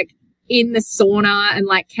 We were like in the sauna and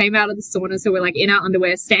like came out of the sauna, so we're like in our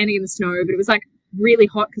underwear standing in the snow, but it was like really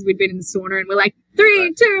hot because we'd been in the sauna, and we're like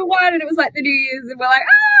 3, 2, 1, and it was like the New Year's, and we're like,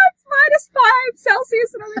 it's -5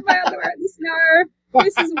 Celsius, and I'm in my underwear in the snow.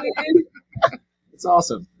 This is weird. It's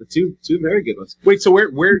awesome. The two very good ones. Wait, so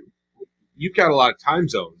where you've got a lot of time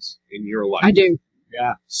zones in your life? I do.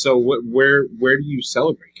 Yeah. So where do you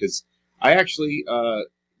celebrate? Because I actually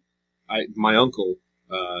my uncle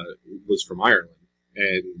was from Ireland,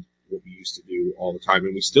 and what we used to do all the time,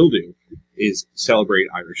 and we still do, is celebrate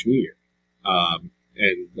Irish New Year.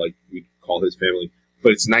 And like we call his family,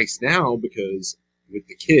 but it's nice now because with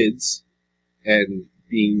the kids and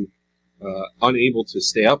being unable to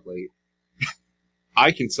stay up late,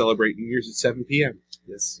 I can celebrate New Year's at 7 p.m.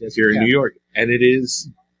 Yes, here in New York, and it is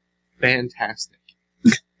fantastic.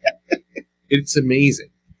 It's amazing.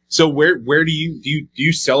 So where do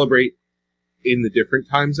you celebrate in the different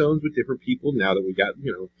time zones with different people now that we got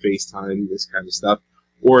FaceTime, this kind of stuff,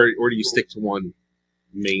 or do you stick to one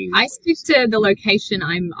main? I stick to the location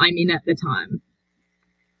I'm in at the time.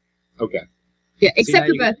 Okay. Yeah, except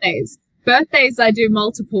for birthdays. Birthdays, I do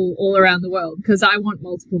multiple all around the world because I want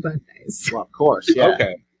multiple birthdays. Well, of course, yeah.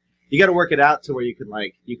 Okay. You got to work it out to where you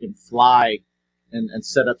can fly and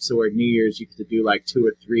set up so where New Year's you get to do like 2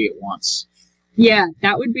 or 3 at once. Yeah,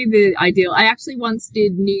 that would be the ideal. I actually once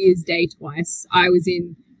did New Year's Day twice. I was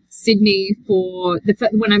in Sydney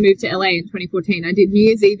when I moved to LA in 2014. I did New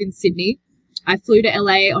Year's Eve in Sydney. I flew to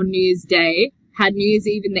LA on New Year's Day, had New Year's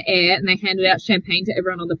Eve in the air, and they handed out champagne to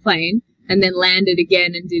everyone on the plane, and then landed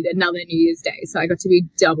again and did another New Year's Day. So I got to be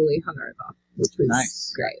doubly hungover, which was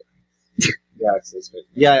nice. Great. Yeah, that's good.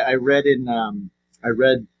 Yeah, I read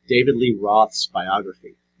David Lee Roth's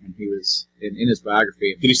biography, and he was in his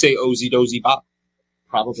biography. Did he say Ozy Dozy Bop?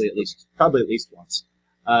 Probably at least once.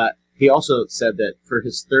 He also said that for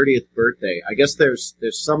his 30th birthday, I guess there's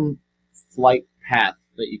some flight path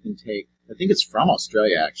that you can take. I think it's from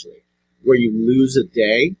Australia actually, where you lose a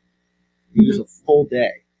day, you lose a full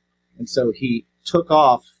day, and so he took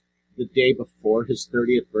off the day before his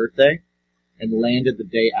 30th birthday and landed the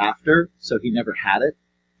day after, so he never had it.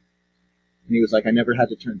 And he was like, I never had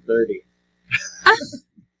to turn 30.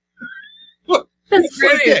 That's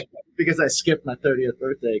brilliant. Because I skipped my 30th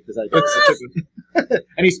birthday because I took it.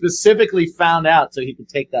 And he specifically found out so he could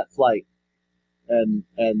take that flight and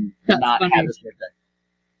That's not funny. have his birthday.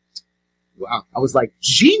 Wow. I was like,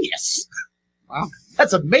 genius! Wow.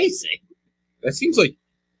 That's amazing! That seems like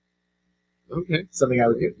okay. Something I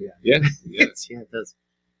would do. Yeah. Yeah. Yeah. Yeah, it does.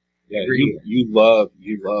 Yeah. Agree. You love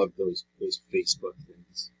those Facebook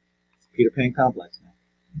things. Peter Pan complex, man.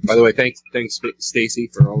 By the way, thanks Stacy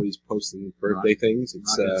for always posting birthday things.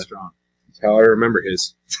 It's Rocking it strong. it's how I remember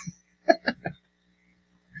his.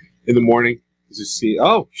 In the morning, just see.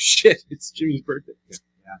 Oh shit! It's Jimmy's birthday.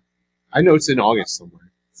 Yeah. I know it's in August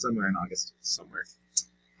somewhere. Somewhere in August. Somewhere.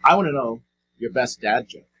 I want to know your best dad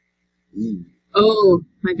joke. Ooh. Oh,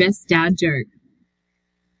 my best dad joke.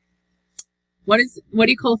 What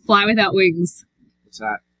do you call a fly without wings? What's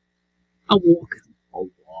that? A walk. A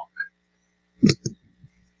walk.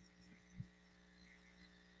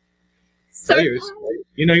 So Yours.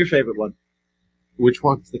 You know your favorite one. Which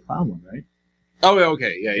one? It's the clown one, right? Oh,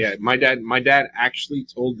 okay, yeah. My dad actually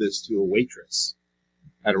told this to a waitress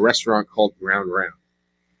at a restaurant called Round Round,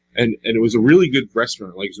 and it was a really good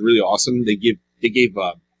restaurant. Like, it was really awesome. They gave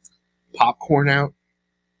popcorn out,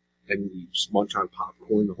 and you just munch on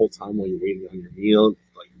popcorn the whole time while you're waiting on your meal,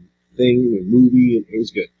 like thing, a movie, and it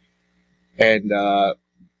was good. And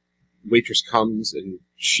waitress comes, and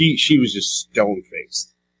she was just stone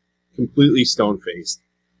faced, completely stone faced,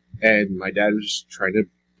 and my dad was just trying to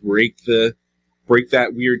break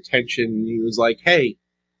that weird tension. He was like, "Hey,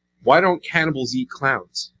 why don't cannibals eat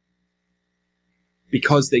clowns?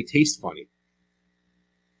 Because they taste funny."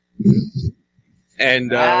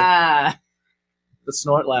 And the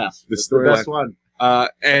snort laugh. It's snort the best laugh.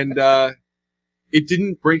 one. It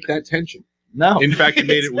didn't break that tension. No. In fact, it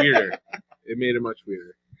made it weirder. It made it much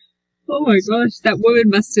weirder. Oh my gosh, that woman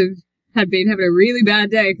must have had been having a really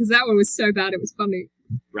bad day because that one was so bad it was funny.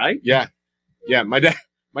 Right? Yeah. My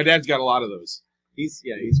dad's got a lot of those. He's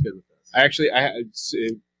good with those.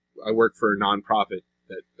 I work for a nonprofit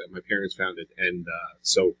that my parents founded, and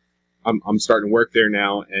so I'm starting to work there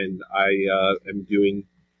now, and I am doing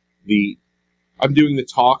the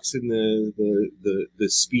talks and the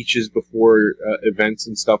speeches before events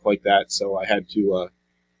and stuff like that. So I had to.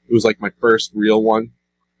 It was like my first real one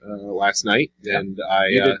last night, and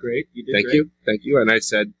You did great. You did great. Thank you. And I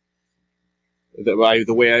said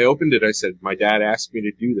the way I opened it, I said my dad asked me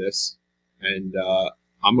to do this, and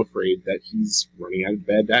I'm afraid that he's running out of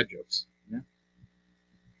bad dad jokes. Yeah.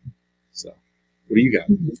 So, what do you got?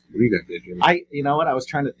 What do you got there, Jimmy? You know what? I was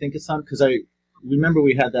trying to think of some because I remember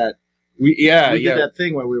we had that. We did that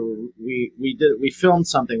thing where we filmed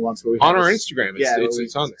something once where we on had our this- Instagram. Yeah,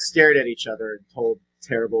 It's on there. stared at each other and told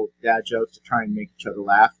terrible dad jokes to try and make each other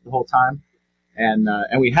laugh the whole time, and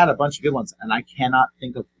we had a bunch of good ones, and I cannot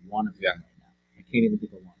think of one of them right now. I can't even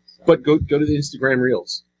think of one. So. But go to the Instagram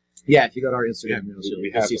Reels. Yeah, if you go to our Instagram, Yeah, you'll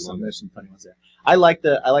we you'll have see them on some. there. There's some funny ones there. I like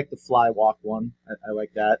the fly walk one. I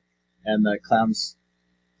like that, and the clowns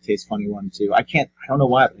taste funny one too. I don't know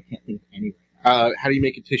why, but I can't think of any right now. How do you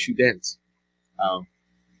make a tissue dance? Oh,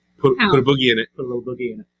 Put How? a boogie in it. put a little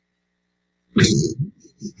boogie in it.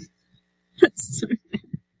 That's so-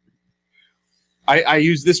 I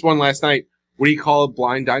used this one last night. What do you call a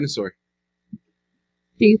blind dinosaur?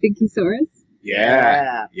 Do you think he saw us?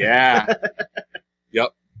 Yeah.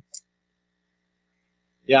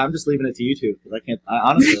 Yeah, I'm just leaving it to you two because I can't.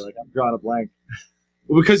 Honestly, I'm drawing a blank.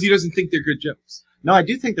 Well, because he doesn't think they're good jokes. No, I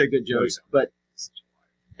do think they're good jokes, but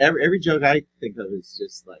every joke I think of is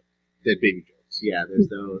just like, Dead baby jokes. yeah, there's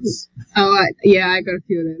those. Oh, I got a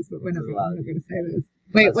few of those, but we're not going to say those.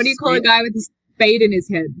 Wait, what do you call a guy with a spade in his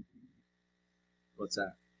head? What's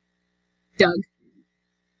that? Doug.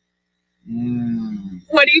 Mm,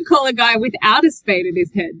 What do you call a guy without a spade in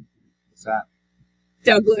his head? what's that?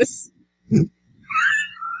 Douglas.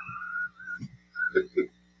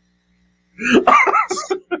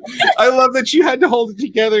 I love that you had to hold it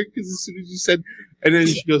together because as soon as you said, and then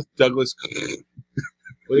she goes, Douglas.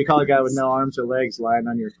 What do you call a guy with no arms or legs lying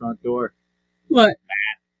on your front door? What?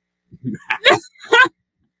 What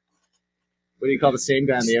do you call the same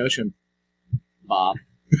guy in the ocean? Bob.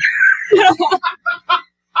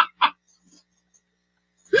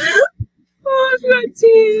 Oh, I've got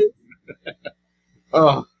tears.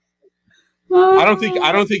 Oh, Oh. I don't think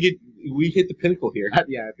it. We hit the pinnacle here.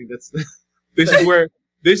 Yeah, I think that's. This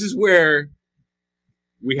is where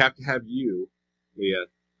we have to have you, Leah,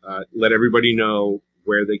 let everybody know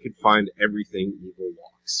where they could find everything Evil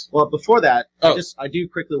Walks. Well, before that, Oh. I do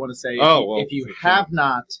quickly want to say, Oh, if you for sure. have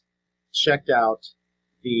not checked out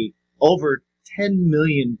the over 10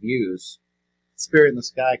 million views Spirit in the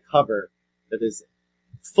Sky cover that is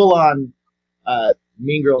full on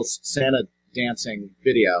Mean Girls Santa dancing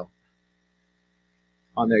video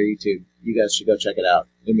on their YouTube, you guys should go check it out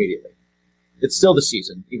immediately. It's still the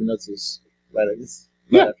season, even though it's right after this.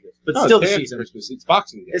 But No, still the it's season. Christmas. It's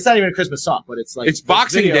Boxing Day. It's not even a Christmas song, but it's like It's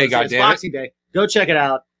Boxing Day, It's goddammit. Boxing Day. Go check it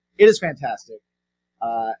out. It is fantastic.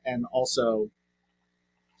 And also,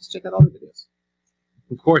 just check out all the videos.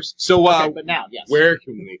 Of course. So, Okay, but now, yes. where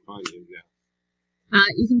can they find you now?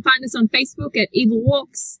 You can find us on Facebook at Evil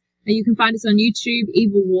Walks. You can find us on YouTube,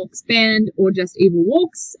 Evil Walks Band, or just Evil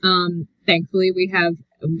Walks. Thankfully,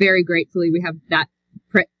 very gratefully, we have that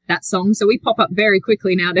song, so we pop up very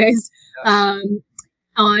quickly nowadays.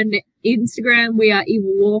 On Instagram, we are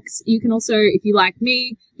Evil Walks. You can also, if you like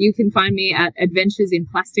me, you can find me at Adventures in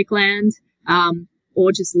Plastic Land,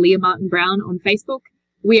 or just Leah Martin Brown on Facebook.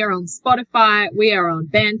 We are on Spotify. We are on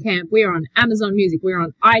Bandcamp. We are on Amazon Music. We are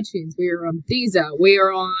on iTunes. We are on Deezer. We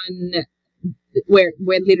are on... We're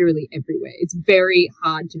literally everywhere. It's very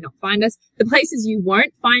hard to not find us. The places you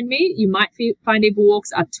won't find me, you might find Evil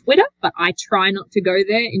Walks, are Twitter, but I try not to go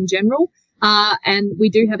there in general. And we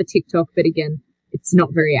do have a TikTok, but again, it's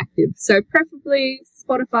not very active. So preferably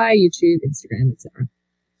Spotify, YouTube, Instagram, etc.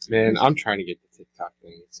 Man, I'm trying to get the TikTok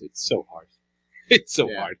thing. It's so hard. It's so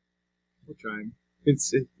Yeah. hard. We're trying.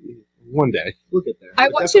 It's one day. We'll get there. I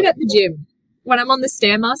watch it at the gym when I'm on the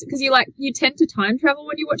Stairmaster, because you tend to time travel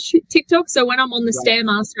when you watch TikTok. So when I'm on the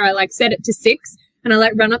Stairmaster, I set it to 6 and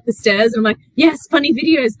I run up the stairs and I'm like, yes, funny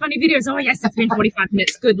videos. Oh yes, it's been 45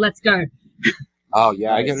 minutes. Good, let's go. Oh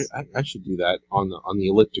yeah, Nice. I should do that on the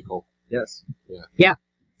elliptical. Yes.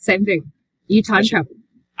 Same thing. You time travel.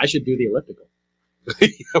 I should do the elliptical.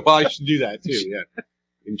 Well, I should do that too. Yeah.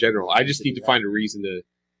 In general, I just need to find a reason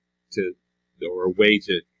to or a way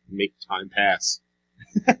to make time pass.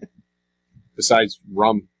 Besides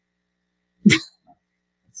rum, Yeah.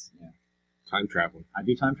 time travel. I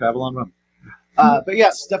do time travel on rum. But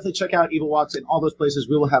yes, definitely check out Evil Walks in all those places.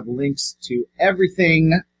 We will have links to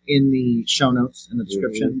everything in the show notes in the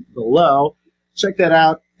description below. Check that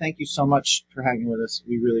out. Thank you so much for hanging with us.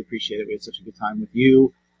 We really appreciate it. We had such a good time with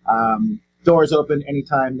you. Doors open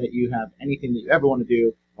anytime that you have anything that you ever want to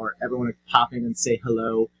do or ever want to pop in and say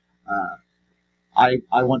hello.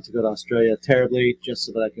 I want to go to Australia terribly just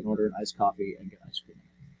so that I can order an iced coffee and get ice cream.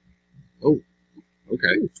 Oh,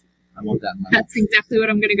 okay. I want that in my That's life. exactly what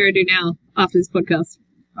I'm going to go do now after this podcast.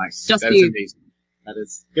 Nice. Just That's for you. amazing. That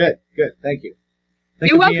is good. Good. Thank you.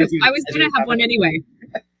 Think You're of me welcome. as you- I was as going you to have one anyway,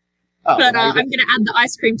 Oh, but now you I'm going to add the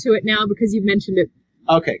ice cream to it now because you've mentioned it.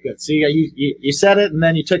 Okay, good. See, you said it, and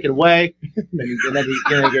then you took it away, and then you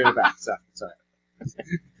gave it back. So, sorry.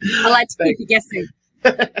 I like to keep you guessing.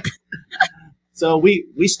 So we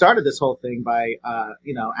started this whole thing by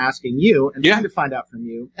asking you and Yeah. trying to find out from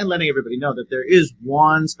you and letting everybody know that there is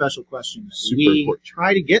one special question that Super we important.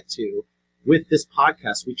 try to get to with this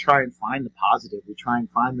podcast. We try and find the positive. We try and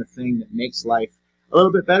find the thing that makes life a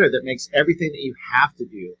little bit better, that makes everything that you have to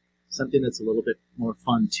do something that's a little bit more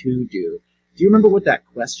fun to do. Do you remember what that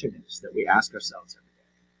question is that we ask ourselves every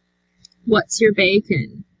day? What's your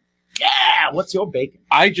bacon? Yeah, what's your bacon?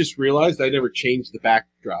 I just realized I never changed the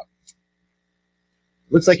backdrop.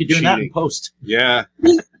 Looks like you're doing that in Cheating. post. Yeah.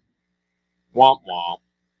 Womp womp.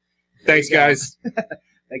 Thanks, guys.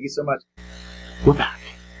 Thank you so much. We're back.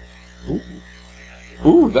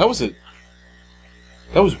 Ooh, that was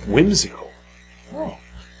whimsical. Oh.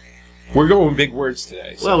 We're going big words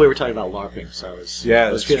today. So. Well, we were talking about LARPing, so I was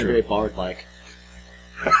That's feeling true. very bard-like.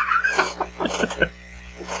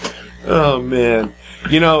 Oh man,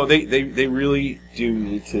 you know they really do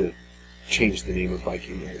need to change the name of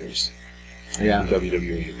Viking Raiders in Yeah.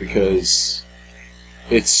 WWE because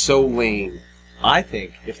it's so lame. I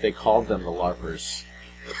think if they called them the LARPers,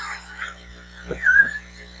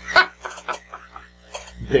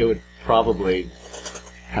 they would probably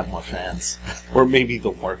have more fans. Or maybe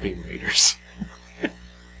the LARPing Raiders.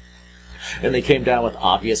 And they came down with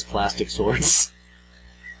obvious plastic swords.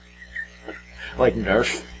 Like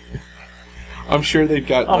Nerf. I'm sure they've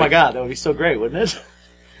got. Oh my god, that would be so great, wouldn't it?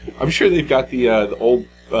 I'm sure they've got the old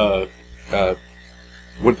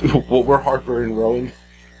what were Harper and Rowan,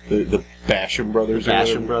 the Basham brothers. or Basham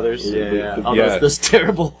whatever. Brothers. Yeah. The- Oh, yeah. those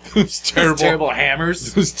terrible, Those terrible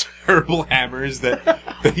hammers. those terrible hammers that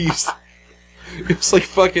they used. It was like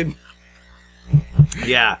fucking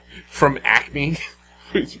Yeah. from Acme.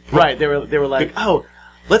 Right. They were like, oh,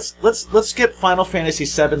 let's get Final Fantasy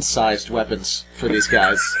VII sized weapons for these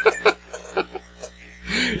guys.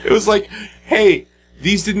 It was like, hey,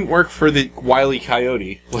 these didn't work for the Wile E.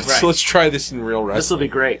 Coyote. Let's try this in real This wrestling. will be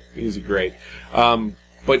great. These are great.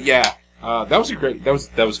 But yeah, that was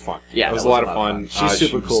that was fun. Yeah, that was that a lot of fun. She's She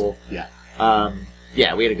super was- cool. Yeah.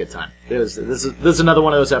 Yeah, we had a good time. This is another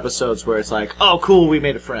one of those episodes where it's like, oh, cool, we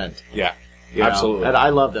made a friend. Yeah. You know? Absolutely. And I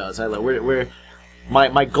love those. We're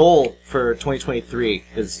my goal for 2023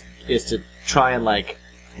 is to try and like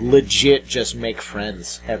legit just make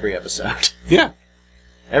friends every episode. Yeah.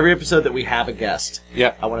 Every episode that we have a guest,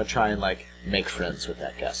 Yeah. I want to try and like make friends with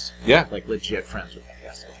that guest. Yeah. Like legit friends with that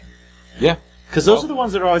guest. Yeah. Because those are the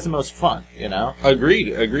ones that are always the most fun, you know?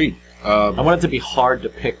 Agreed. I want it to be hard to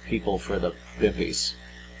pick people for the Bimpies.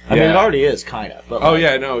 I mean, Yeah. it already is, kind of. But Oh like,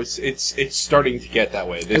 yeah, no, it's starting to get that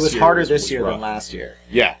way. it was year harder was this year rough. than last year.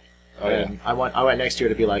 Yeah. Oh yeah. And I want next year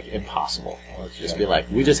to be like impossible. Let's just be like,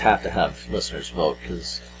 we just have to have listeners vote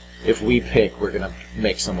because if we pick, we're gonna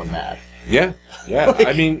make someone mad. Yeah. Yeah.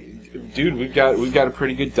 I mean, dude, we've got a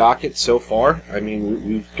pretty good docket so far. I mean,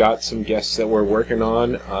 we've got some guests that we're working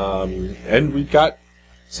on, and we've got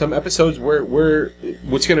some episodes where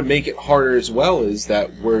what's going to make it harder as well is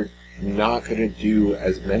that we're not going to do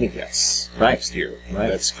as many guests Right. next year. Right.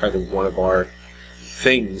 That's kind of one of our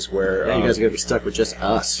things where Yeah, you guys are gonna be stuck with just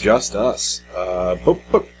us. just us. But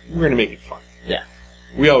we're going to make it fun. Yeah,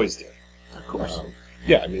 We always do. of course.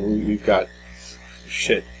 Yeah, I mean, we've got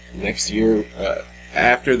shit next year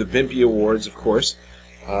after the Bimpy Awards, of course.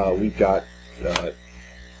 We've got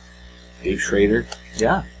Dave Schrader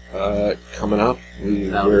Yeah, coming up.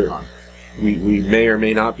 that'll be fun. We may or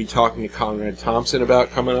may not be talking to Conrad Thompson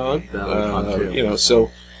about coming on. That'll be fun, too. You know, so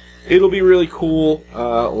it'll be really cool.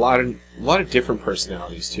 A lot of different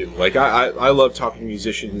personalities too. Like I love talking to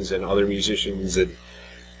musicians and other musicians and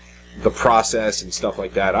the process and stuff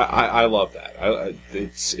like that. I love that.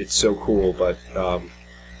 It's so cool. But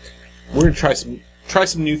we're gonna try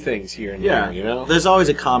some new things here and there. You know, there's always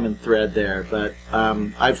a common thread there, but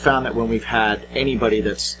I've found that when we've had anybody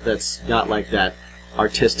that's got like that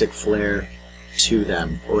artistic flair to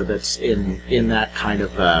them, or that's in that kind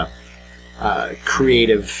of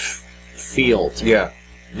creative field,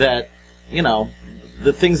 that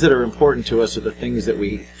the things that are important to us, or the things that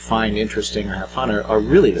we find interesting or have fun, are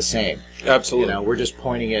really the same. Absolutely. We're just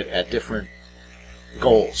pointing it at different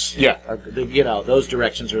goals. Yeah. Those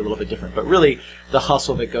directions are a little bit different, but really the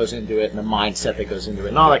hustle that goes into it and the mindset that goes into it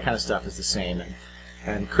and all that kind of stuff is the same.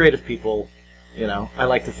 And creative people, I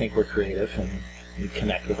like to think we're creative and we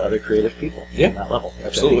connect with other creative people on that level.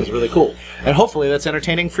 Absolutely. Which is really cool. And hopefully that's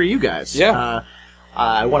entertaining for you guys. Yeah.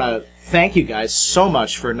 I want to thank you guys so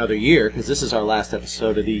much for another year, because this is our last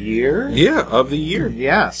episode of the year. Yeah, of the year.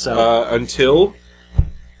 Yeah, so... until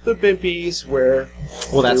the Bimpies, where...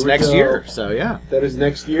 Well, that's next year, so yeah. That is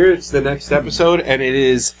next year. It's the next episode, and it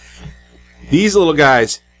is these little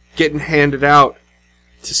guys getting handed out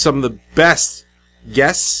to some of the best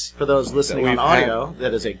guests. For those listening that on we've audio,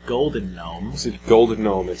 that is a golden gnome. It's a golden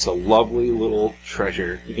gnome. It's a lovely little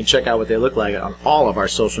treasure. You can check out what they look like on all of our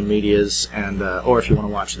social medias, and or if you want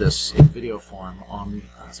to watch this in video form on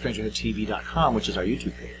StrangerhoodTV.com, which is our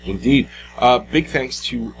YouTube page. Indeed. Big thanks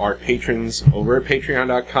to our patrons over at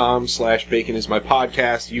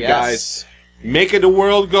patreon.com/baconismypodcast. You guys making the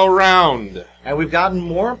world go round. And we've gotten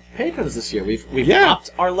more patrons this year. We've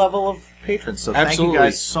upped our level of patrons, so Absolutely. Thank you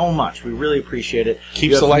guys so much. We really appreciate it.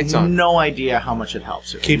 Keeps the lights on. No idea how much it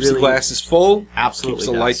helps. It Keeps really, the glasses full. Absolutely Keeps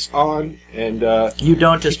the does. lights on, and you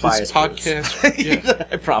don't just buy this us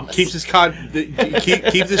podcast. I promise. Keeps this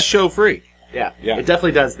keeps this show free. Yeah, Yeah. it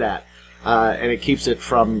definitely does that, and it keeps it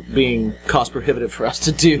from being cost prohibitive for us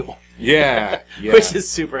to do. Yeah. Which is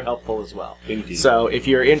super helpful as well. Indeed. So if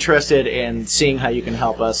you're interested in seeing how you can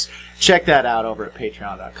help us, check that out over at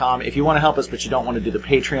patreon.com. If you want to help us but you don't want to do the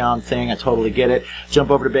Patreon thing, I totally get it. Jump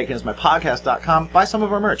over to baconismypodcast.com, buy some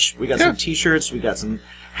of our merch. We got some t-shirts, we got some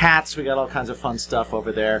hats, we got all kinds of fun stuff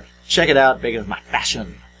over there. Check it out, Bacon is My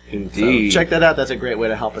Fashion. Indeed. So check that out. That's a great way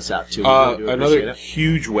to help us out, too. We really do appreciate Another it.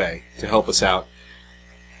 huge way to help us out.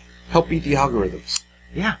 Help beat the algorithms.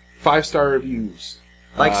 Yeah. 5-star reviews.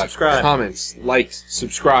 Like, subscribe. Comments. Likes.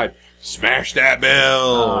 Subscribe. Smash that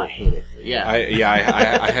bell. Oh, I hate it. Yeah.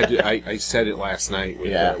 I had to. I said it last night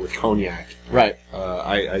with Cognac. Right.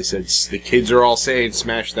 I said the kids are all saying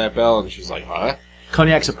smash that bell, and she's like, huh?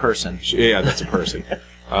 Cognac's a person. Yeah, that's a person.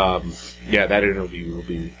 That interview will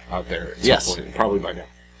be out there at some point, probably by now.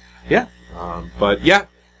 Yeah. But yeah.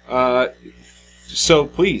 So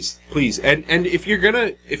please, and if you're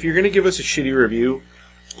gonna give us a shitty review,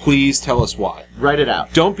 please tell us why. Write it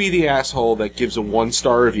out. Don't be the asshole that gives a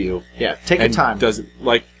 1-star review. Yeah, take your time. Doesn't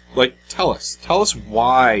tell us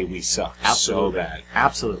why we suck so bad.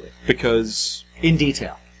 Absolutely. Because in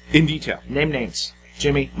detail. Name names.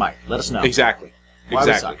 Jimmy, Mike. Let us know. Exactly. Why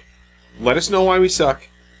we suck. Let us know why we suck,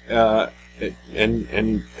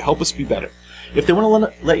 and help us be better. If they want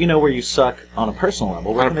to let you know where you suck on a personal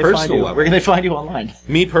level, where can they find you? Where can they find you online?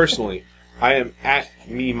 Me personally, I am at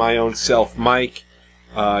my own self, Mike.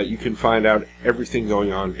 You can find out everything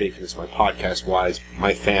going on Bacon is My Podcast wise,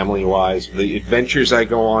 my family wise, the adventures I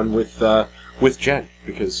go on with Jen,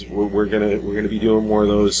 because we're gonna be doing more of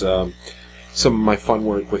those. Some of my fun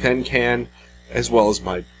work with NCAN, as well as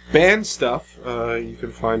my band stuff. You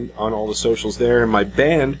can find on all the socials there. And my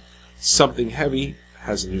band, Something Heavy,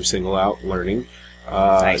 has a new single out, Learning.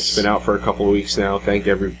 Nice. It's been out for a couple of weeks now. Thank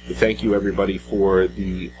you everybody for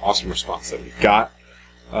the awesome response that we've got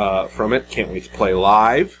from it. Can't wait to play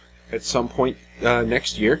live at some point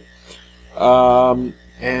next year. So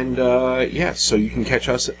you can catch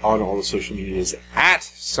us on all the social medias at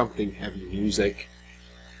Something Heavy Music,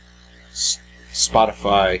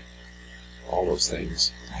 Spotify, all those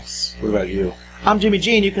things. Nice. What about you? I'm Jimmy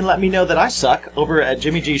G, and you can let me know that I suck over at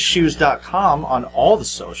jimmygshoes.com on all the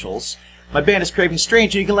socials. My band is Craving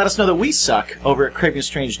Strange, and you can let us know that we suck over at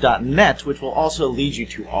cravingstrange.net, which will also lead you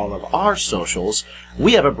to all of our socials.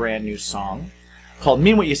 We have a brand new song called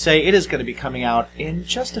Mean What You Say. It is going to be coming out in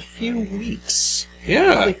just a few weeks.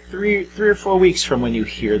 Yeah. Probably three or 4 weeks from when you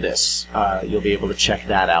hear this. You'll be able to check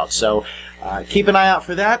that out. So keep an eye out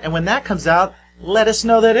for that, and when that comes out, let us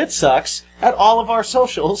know that it sucks at all of our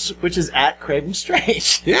socials, which is at Craving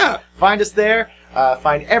Strange. Yeah. Find us there.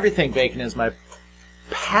 Find everything Bacon is My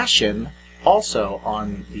Passion also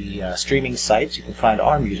on the streaming sites. You can find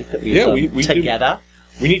our music that we've done together.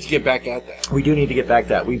 We need to get back at that. We do need to get back at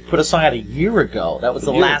that. We put a song out a year ago. That was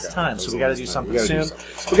the last time, so we got to do something soon.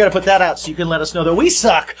 We got to put that out so you can let us know that we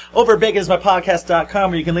suck over at baconismypodcast.com,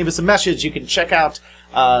 where you can leave us a message. You can check out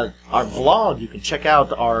our blog. You can check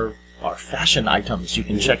out our our fashion items. You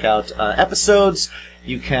can check out episodes.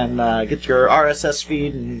 You can get your RSS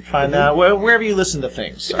feed and find out wherever you listen to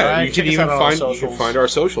things. All right? You can Check us even out on our find socials. our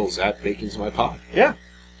socials at Bacon's My Pod. Yeah,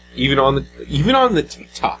 Even on the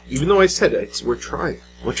TikTok. Even though I said we're trying.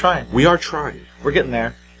 we're trying. We are trying. We're getting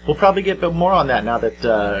there. We'll probably get more on that now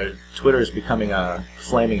that Twitter is becoming a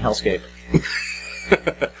flaming hellscape.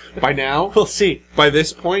 By now, We'll see. by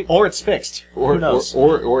this point, Or it's fixed. or Who knows?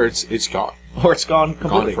 or it's gone. Or it's gone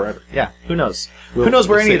completely. forever. Yeah, who knows? We'll- Who knows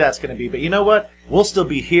where we'll any see. of that's going to be? But you know what? We'll still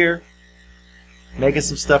be here making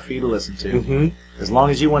some stuff for you to listen to. Mm-hmm. As long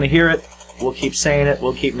as you want to hear it, we'll keep saying it,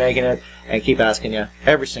 we'll keep making it, and keep asking you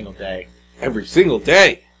every single day Every single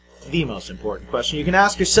day. the most important question you can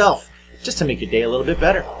ask yourself just to make your day a little bit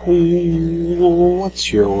better.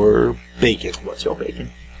 What's your bacon? What's your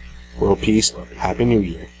bacon? World peace. Happy New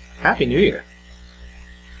Year. Happy New Year.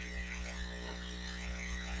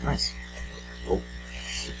 Nice.